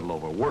 That's a little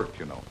overworked,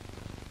 you know.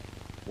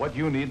 What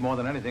you need more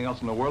than anything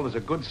else in the world is a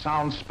good,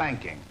 sound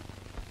spanking.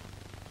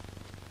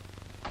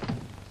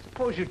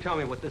 Suppose you tell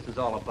me what this is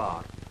all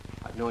about.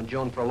 I've known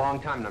Joan for a long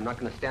time, and I'm not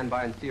going to stand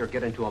by and see her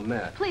get into a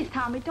mess. Please,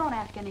 Tommy, don't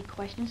ask any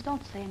questions.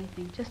 Don't say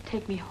anything. Just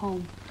take me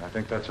home. I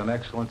think that's an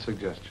excellent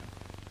suggestion.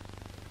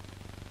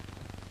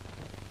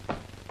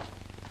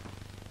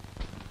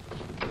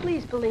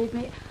 Please believe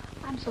me.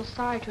 I'm so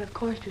sorry to have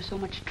caused you so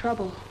much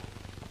trouble.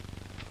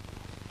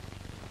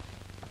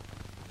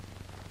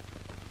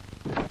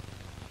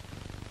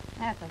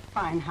 That's a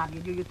fine hobby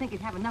you do. You'd think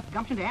you'd have enough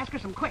gumption to ask her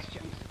some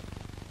questions.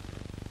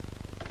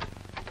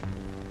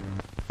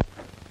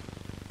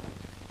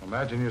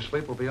 Imagine your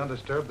sleep will be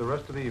undisturbed the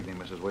rest of the evening,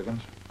 Mrs.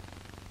 Wiggins.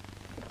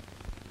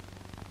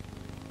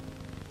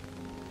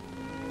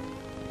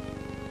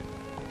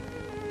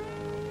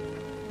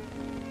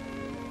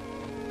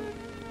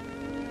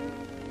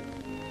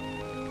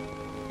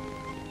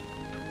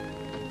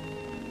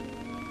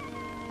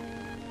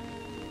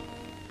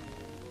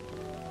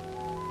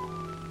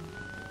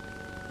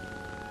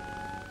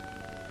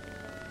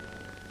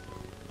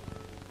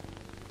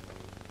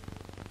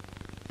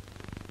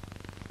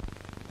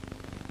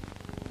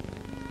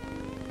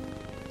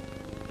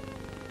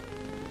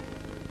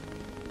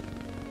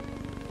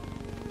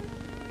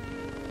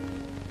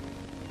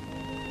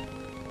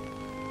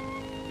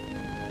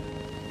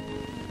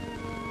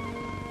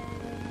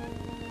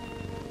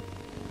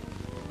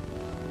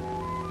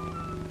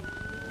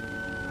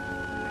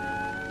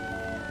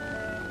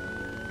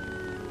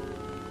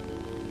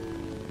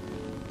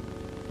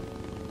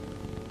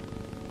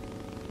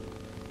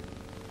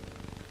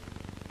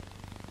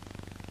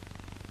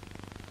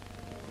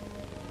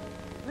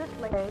 This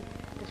lady,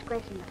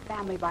 disgracing the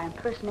family by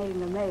impersonating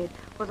the maid,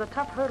 was a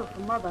tough hurdle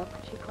for Mother,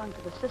 but she clung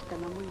to the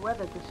system, and we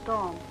weathered the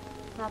storm.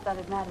 Not that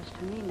it matters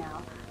to me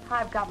now.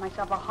 I've got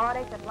myself a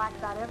heartache that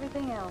blacks out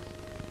everything else.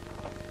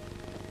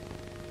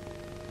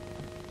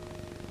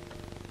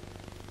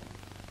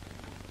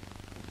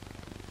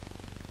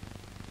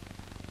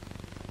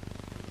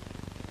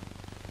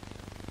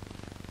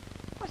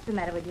 What's the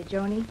matter with you,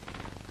 Joni?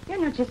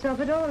 You're not yourself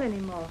at all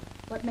anymore.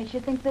 What makes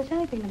you think there's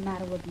anything the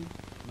matter with me?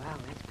 Well,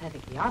 that's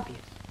perfectly obvious.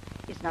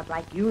 It's not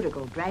like you to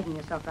go dragging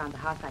yourself around the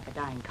house like a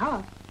dying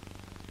calf.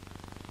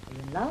 Are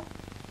you in love?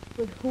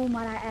 With whom,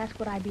 might I ask,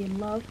 would I be in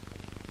love?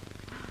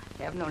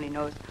 Heaven only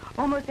knows.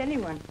 Almost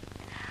anyone.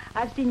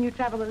 I've seen you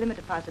travel the limit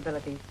of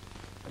possibilities.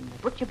 From the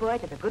butcher boy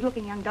to the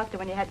good-looking young doctor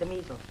when you had the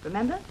measles.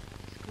 Remember?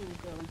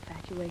 Schoolgirl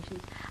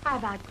infatuations.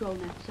 I've outgrown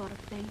that sort of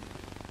thing.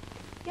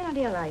 You're not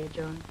ill, are you,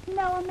 Joan?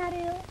 No, I'm not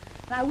ill.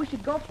 And I wish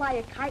you'd go fly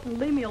a kite and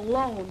leave me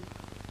alone.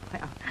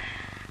 Well,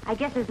 I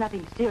guess there's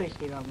nothing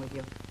seriously wrong with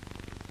you.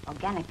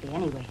 Organically,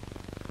 anyway.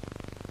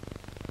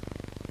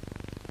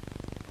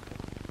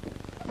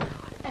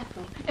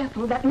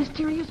 Ethel, that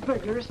mysterious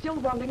burglar is still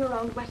wandering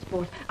around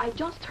Westport. I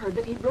just heard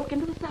that he broke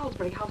into the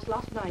Salisbury house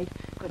last night.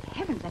 Good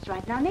heavens, that's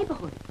right in our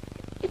neighborhood.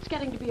 It's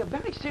getting to be a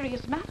very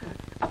serious matter.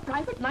 A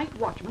private night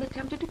watchman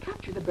attempted to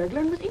capture the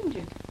burglar and was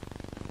injured.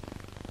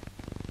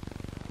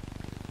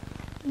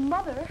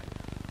 Mother,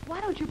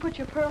 why don't you put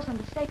your pearls in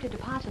the safety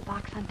deposit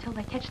box until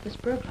they catch this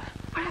burglar?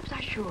 Perhaps I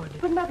should.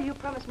 But, Mother, you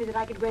promised me that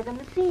I could wear them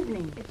this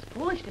evening. It's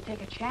foolish to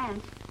take a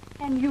chance.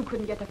 And you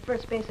couldn't get to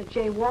first base at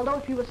J. Waldo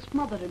if you were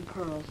smothered in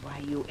pearls. Why,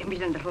 you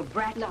impudent little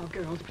brat. Now,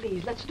 girls,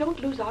 please, let's don't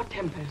lose our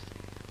tempers.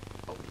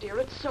 Oh, dear,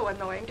 it's so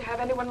annoying to have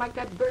anyone like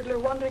that burglar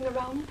wandering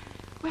around.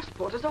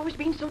 Westport has always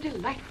been so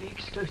delightfully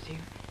exclusive.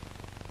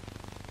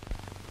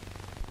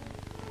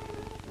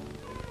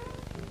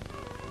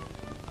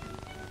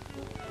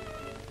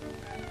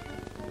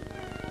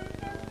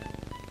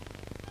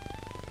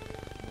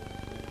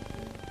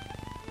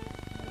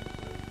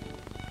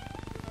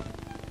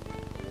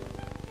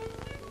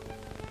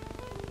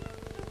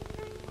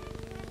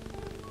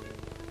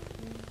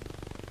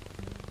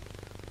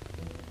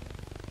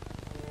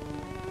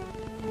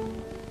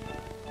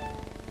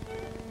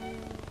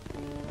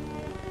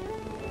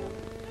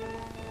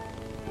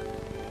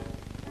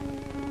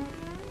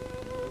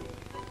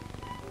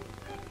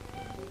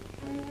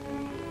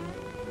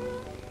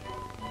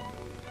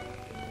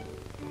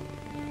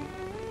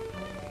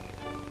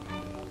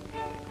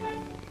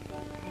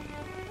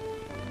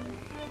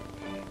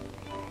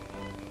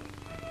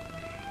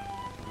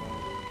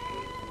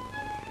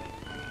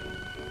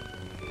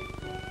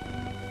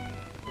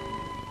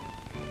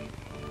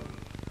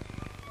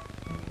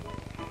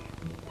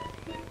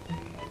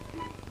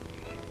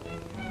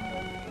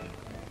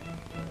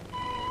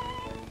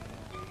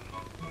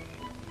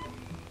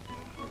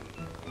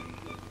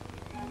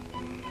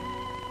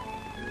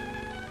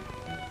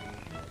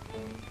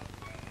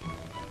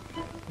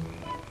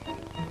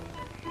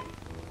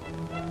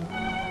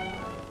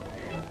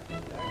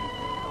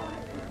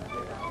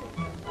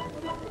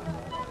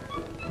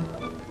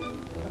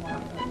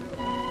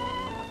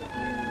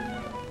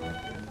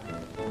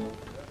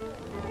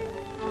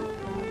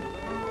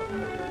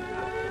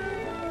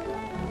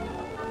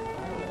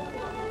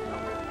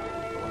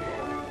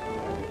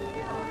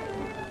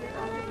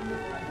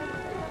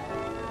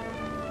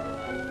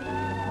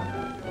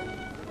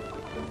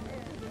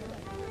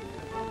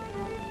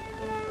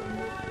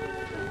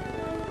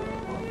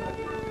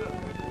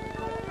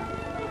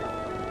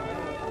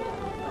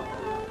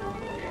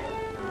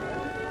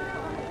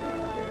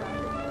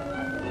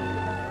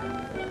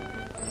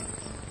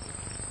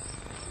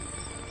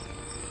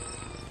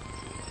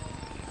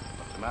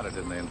 matter?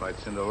 Didn't they invite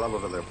Cinderella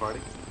to their party?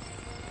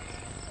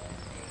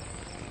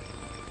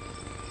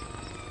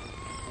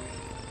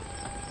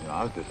 You know,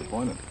 I was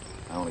disappointed.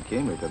 I only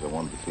came here because I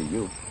wanted to see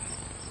you.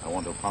 I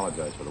want to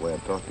apologize for the way I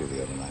talked to you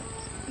the other night.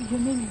 You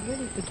mean you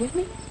really forgive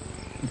me?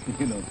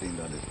 You don't seem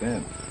to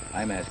understand.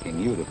 I'm asking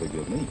you to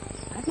forgive me.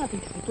 I've nothing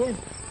to forgive.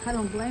 I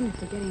don't blame you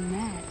for getting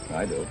mad.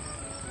 I do.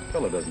 A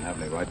fellow doesn't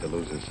have any right to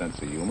lose his sense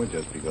of humor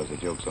just because the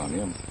joke's on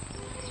him.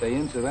 Say,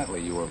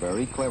 incidentally, you were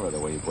very clever the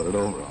way you put it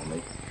over on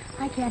me.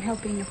 I can't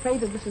help being afraid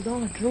that this is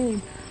all a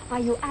dream. Are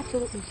you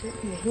absolutely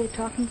certain you're here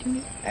talking to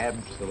me?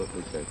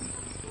 Absolutely certain.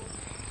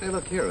 Say,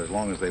 look here, as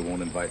long as they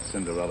won't invite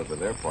Cinderella to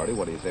their party,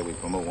 what do you say we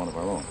promote one of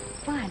our own?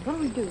 Fine. What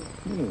do we do?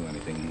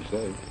 Anything you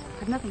say.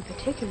 I've nothing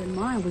particular in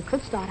mind. We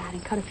could start out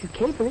and cut a few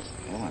capers.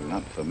 Well, I'm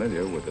not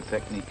familiar with the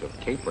technique of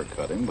caper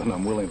cutting, but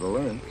I'm willing to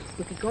learn.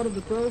 We could go to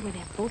the grove where they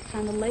have boats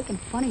on the lake and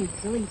funny and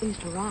thrilling things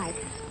to ride.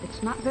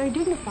 It's not very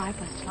dignified,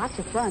 but it's lots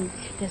of fun.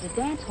 There's a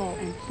dance hall,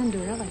 and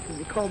Cinderella, if you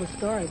recall the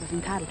story, was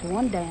entitled to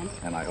one dance.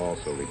 And I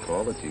also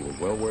recall that she was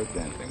well worth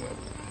dancing with.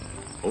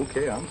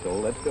 Okay, I'm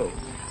sold. Let's go.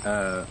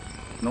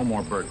 No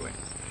more burgling.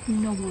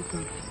 No more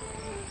burgling.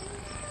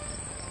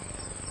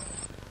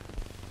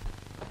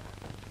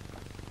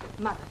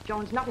 Mother,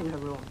 Joan's not in her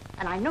room,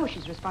 and I know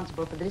she's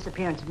responsible for the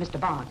disappearance of Mr.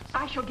 Barnes.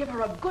 I shall give her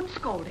a good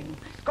scolding.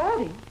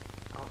 Scolding?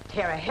 Oh,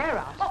 tear her hair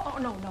out. Oh,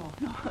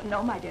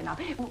 no, my dear, now.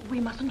 We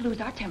mustn't lose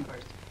our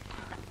tempers.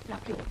 Now,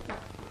 please.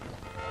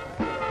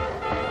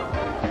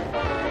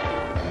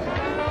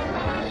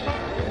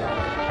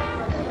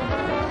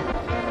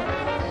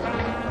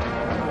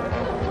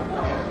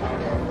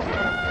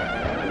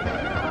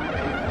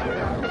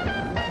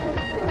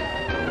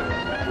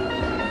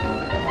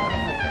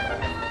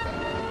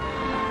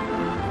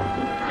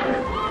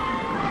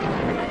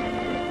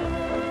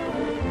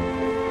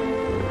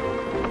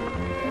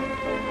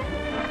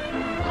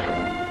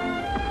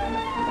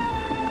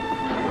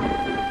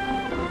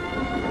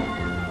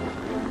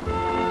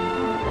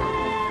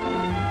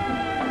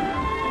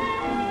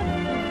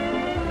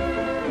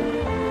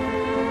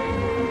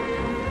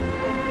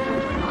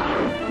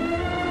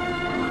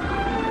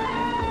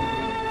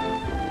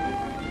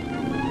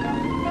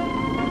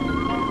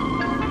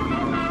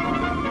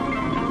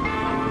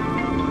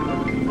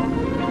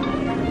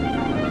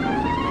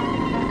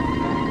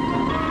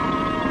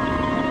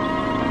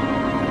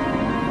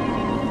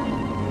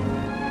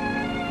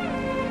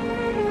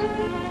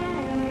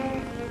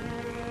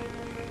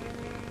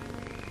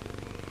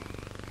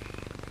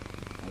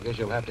 I guess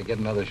you'll have to get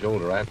another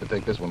shoulder. I have to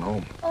take this one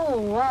home. Oh,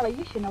 Wally,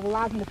 you shouldn't have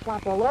allowed me to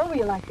flop all over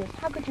you like this.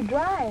 How could you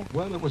drive?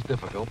 Well, it was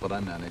difficult, but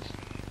I managed.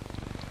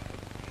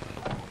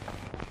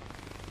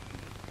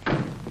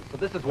 So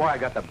this is why I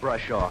got the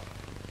brush off.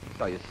 I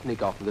saw you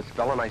sneak off with this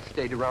fella, and I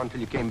stayed around till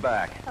you came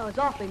back. Oh, it's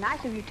awfully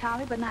nice of you,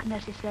 Tommy, but not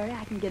necessary.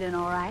 I can get in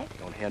all right.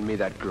 Don't hand me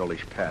that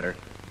girlish patter.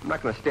 I'm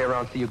not going to stay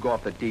around and see you go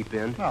off the deep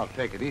end. Now,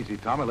 take it easy,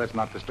 Tommy. Let's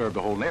not disturb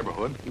the whole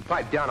neighborhood. You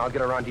pipe down, I'll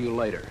get around to you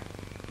later.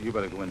 You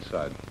better go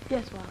inside.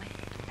 Yes, Wally.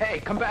 Hey,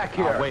 come back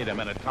here. Oh, wait a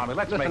minute, Tommy.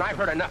 Let's Listen, make... I've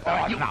heard enough.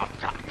 Oh, now,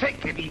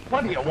 take it easy.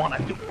 What do you want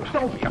to do?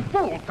 Don't be a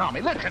fool,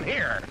 Tommy. Listen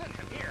here.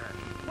 Listen here.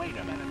 Wait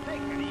a minute.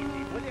 Take it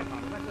easy, will you?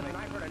 Listen,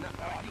 I've heard enough.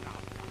 Oh, now,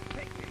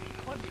 take it easy.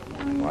 What do you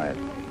want? Quiet.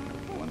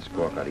 One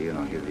squawk out of you and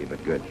I'll give you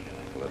but good.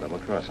 Pull a double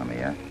cross on me,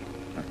 huh?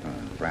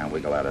 Try and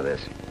wiggle out of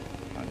this.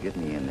 Now, get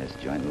me in this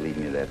joint and leave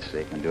me that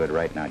safe and do it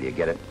right now. Do you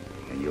get it?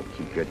 And you'll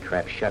keep your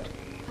trap shut.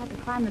 I had to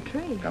climb the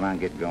tree. Come on,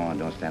 get going.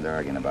 Don't stand there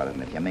arguing about it.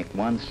 And if you make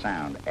one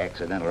sound,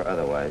 accidental or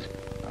otherwise,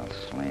 I'll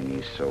slam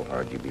you so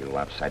hard you'll be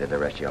lopsided the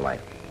rest of your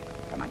life.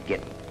 Come on,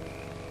 get.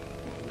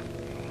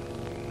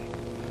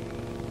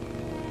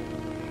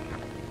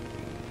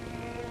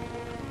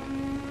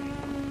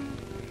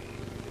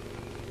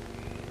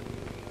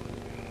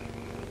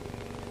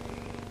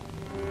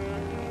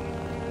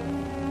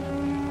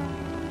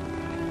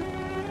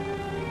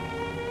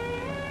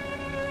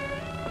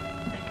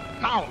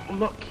 Now,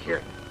 look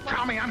here.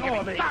 Tommy, I'm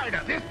getting tired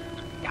of this.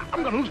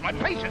 I'm going to lose my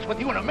patience with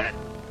you in a minute.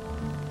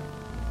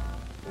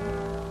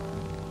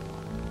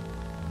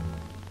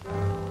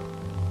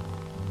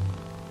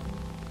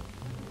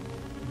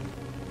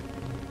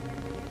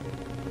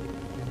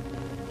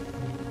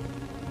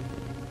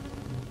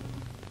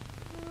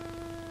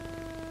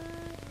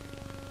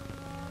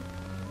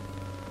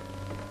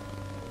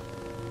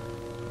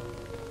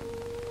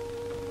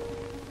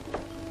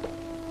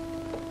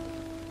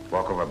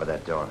 Walk over by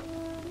that door.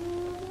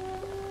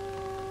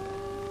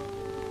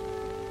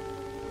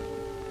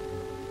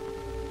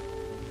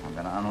 I'm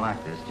going to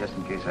unlock this just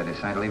in case I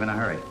decide to leave in a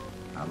hurry.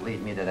 Now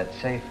lead me to that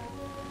safe.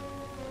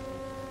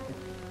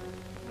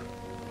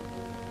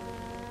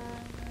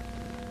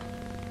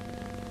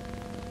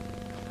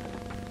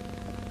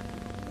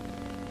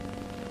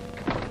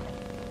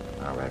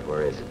 All right,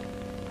 where is it?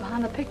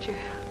 Behind the picture.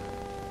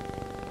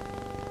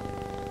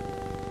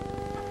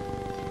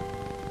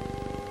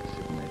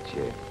 Sit in that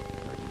chair.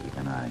 I can keep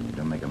an eye on you.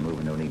 Don't make a move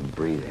and don't even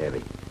breathe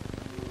heavy.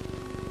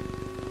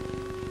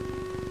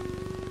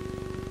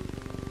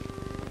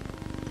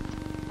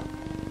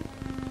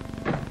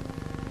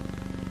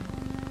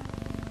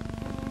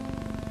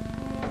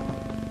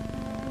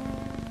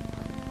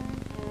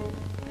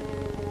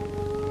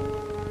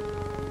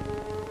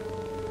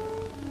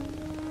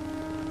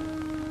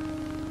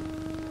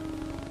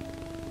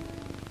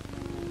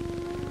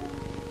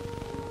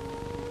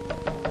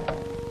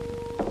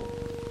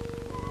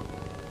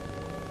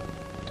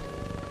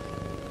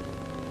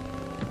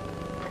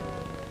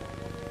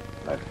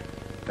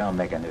 Don't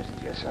make a nuisance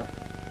of yourself.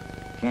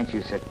 Can't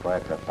you sit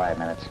quiet for 5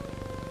 minutes?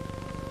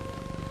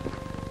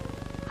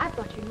 I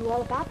thought you knew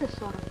all about this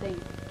sort of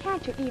thing.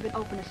 Can't you even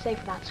open a safe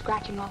without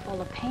scratching off all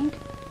the paint?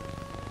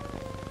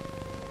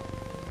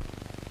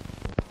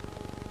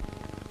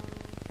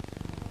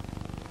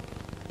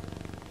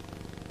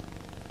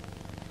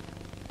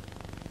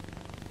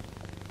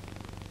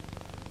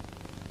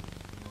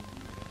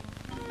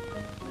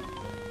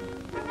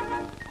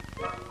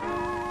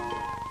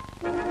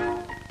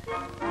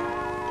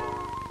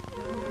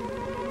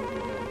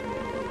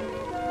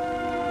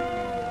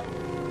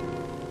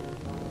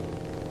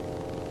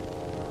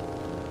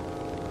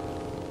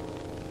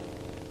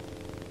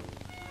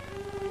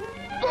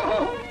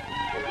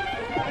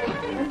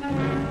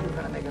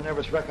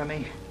 Wreck on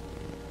me.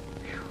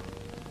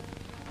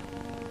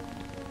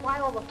 Why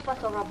all the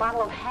fuss over a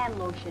bottle of hand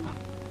lotion?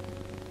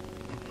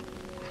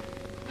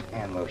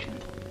 Hand lotion.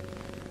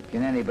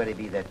 Can anybody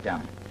be that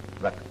dumb?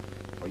 Look,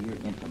 for your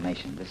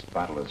information, this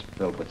bottle is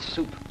filled with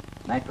soup.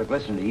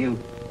 Nitroglycerin to you.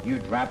 You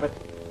drop it,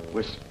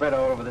 we're spread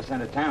all over this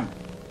end of town.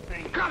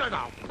 Cut it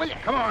out, will you?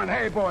 Come on,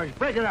 hey, boys,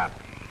 break it up.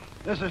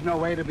 This is no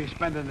way to be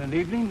spending an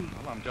evening.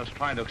 Well, I'm just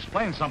trying to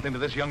explain something to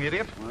this young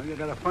idiot. Well, you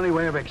got a funny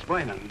way of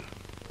explaining.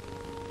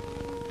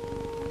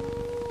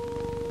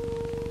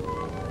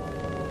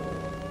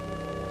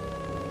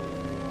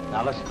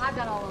 Now, listen. I've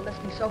done all the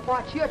listening so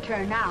far. It's your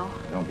turn now.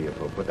 Don't be a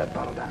fool. Put that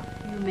bottle down.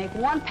 You make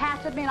one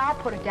pass at me and I'll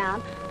put it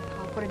down.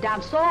 I'll put it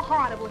down so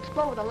hard it will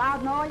explode with a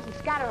loud noise and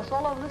scatter us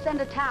all over this end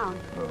of town.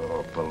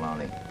 Oh,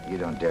 baloney. You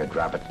don't dare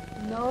drop it.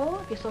 No?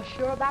 If you're so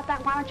sure about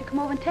that, why don't you come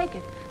over and take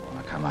it? Oh,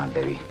 now, come on,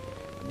 baby.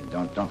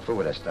 Don't fool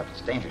with that stuff.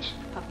 It's dangerous.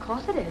 Of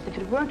course it is. If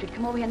it weren't, you'd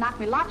come over here and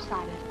knock me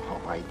lopsided.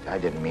 Oh, I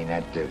didn't mean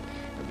that.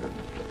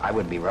 I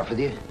wouldn't be rough with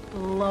you.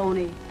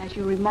 Baloney, as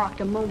you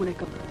remarked a moment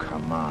ago.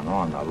 Come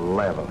on the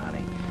level,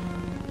 honey.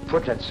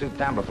 Put that suit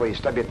down before you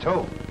stub your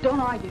toe. Don't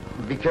argue.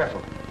 Be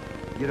careful.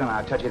 You don't know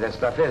how touchy that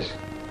stuff is.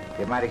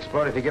 It might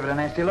explode if you give it a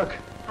nasty look.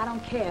 I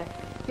don't care.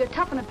 You're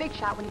tough and a big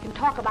shot when you can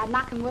talk about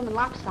knocking women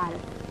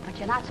lopsided. But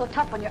you're not so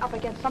tough when you're up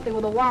against something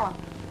with a wallop.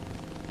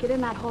 Get in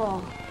that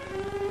hall.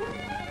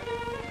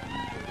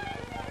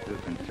 You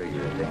can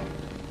figure it in.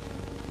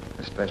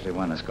 Especially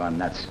one that's gone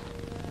nuts.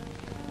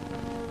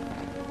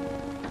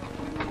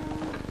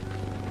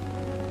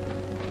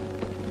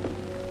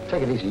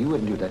 Take it easy. You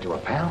wouldn't do that to a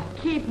pal.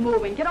 Keep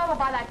moving. Get over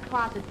by that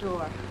closet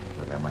door.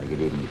 Look, I want to get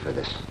even with you for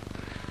this.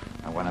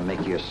 I want to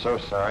make you so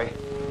sorry,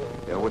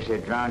 you'll wish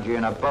they'd drowned you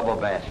in a bubble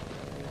bath.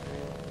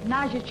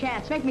 Now's your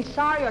chance. Make me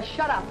sorry or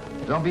shut up.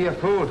 Don't be a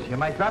fool. You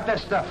might drop that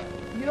stuff.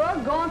 You're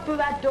going through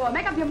that door.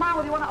 Make up your mind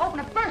whether you want to open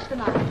it first or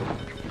not.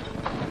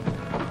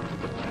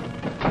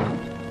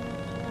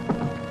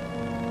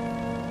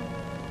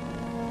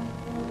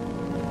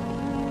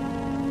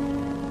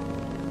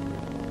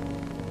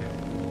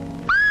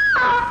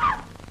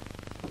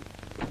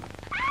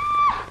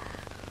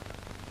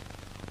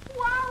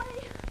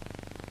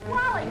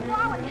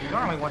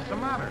 Darling, what's the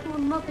matter? Oh,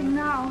 nothing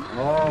now.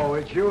 Oh,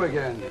 it's you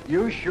again.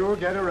 You sure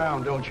get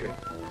around, don't you?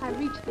 I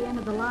reached the end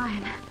of the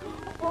line.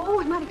 Oh,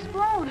 it might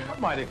explode. What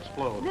might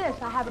explode? This,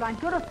 I have it on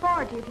good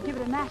authority. If you give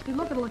it a nasty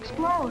look, it'll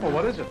explode. Well,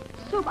 what is it?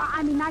 Soup,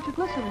 I mean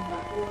nitroglycerin.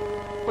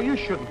 Well, you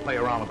shouldn't play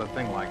around with a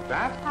thing like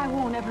that. I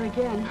won't ever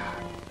again.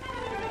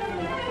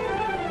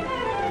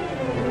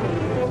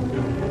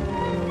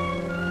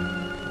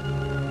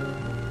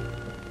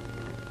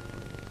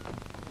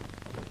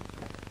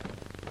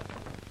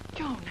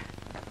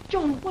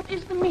 Joan, what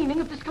is the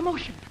meaning of this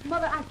commotion?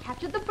 Mother, I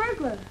captured the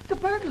burglar. The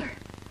burglar?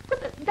 But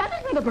that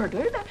isn't the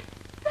burglar.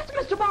 That's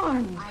Mr.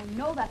 Barnes. I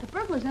know that. The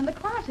burglar's in the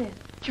closet.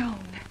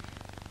 Joan,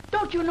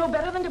 don't you know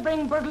better than to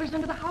bring burglars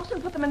into the house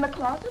and put them in the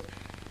closet?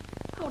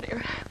 Oh,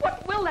 dear.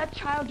 What will that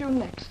child do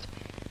next?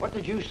 What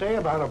did you say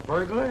about a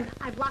burglar?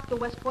 I've locked the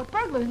Westport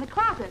burglar in the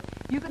closet.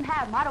 You can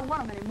have him. I don't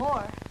want him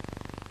anymore.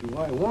 Do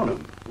I want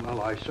him? Well,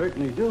 I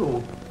certainly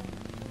do.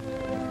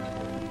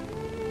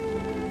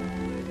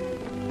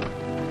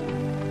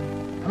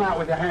 Come out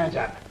with your hands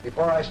up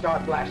before I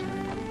start blasting.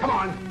 Come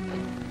on.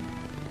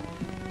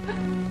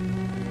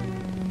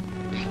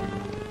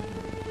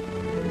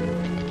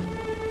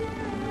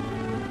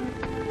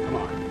 Come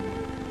on.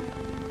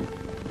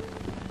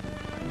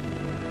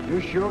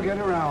 You sure get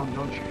around,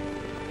 don't you?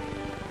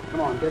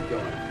 Come on, get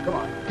going. Come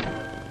on.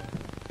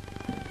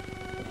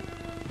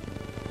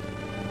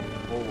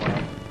 Oh,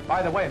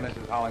 by the way,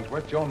 Mrs.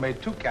 Hollingsworth, Joan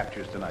made 2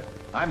 captures tonight.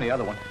 I'm the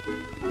other one.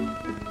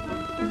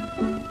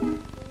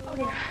 Oh,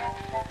 dear.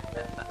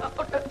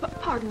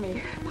 Pardon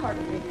me.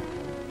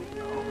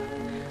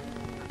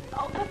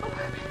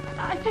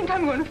 I think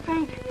I'm going to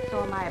faint.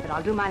 So am I, but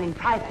I'll do mine in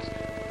private.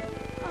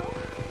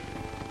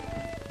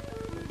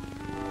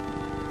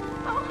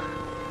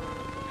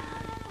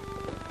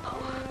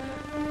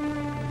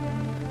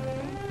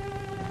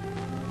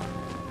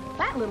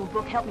 That little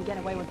book helped me get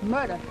away with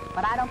murder,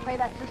 but I don't play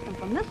that system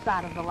from this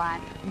side of the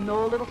line.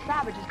 No little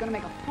savage is going to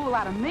make a fool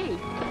out of me.